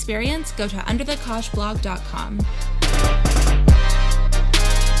full experience, go to underthekoshblog.com.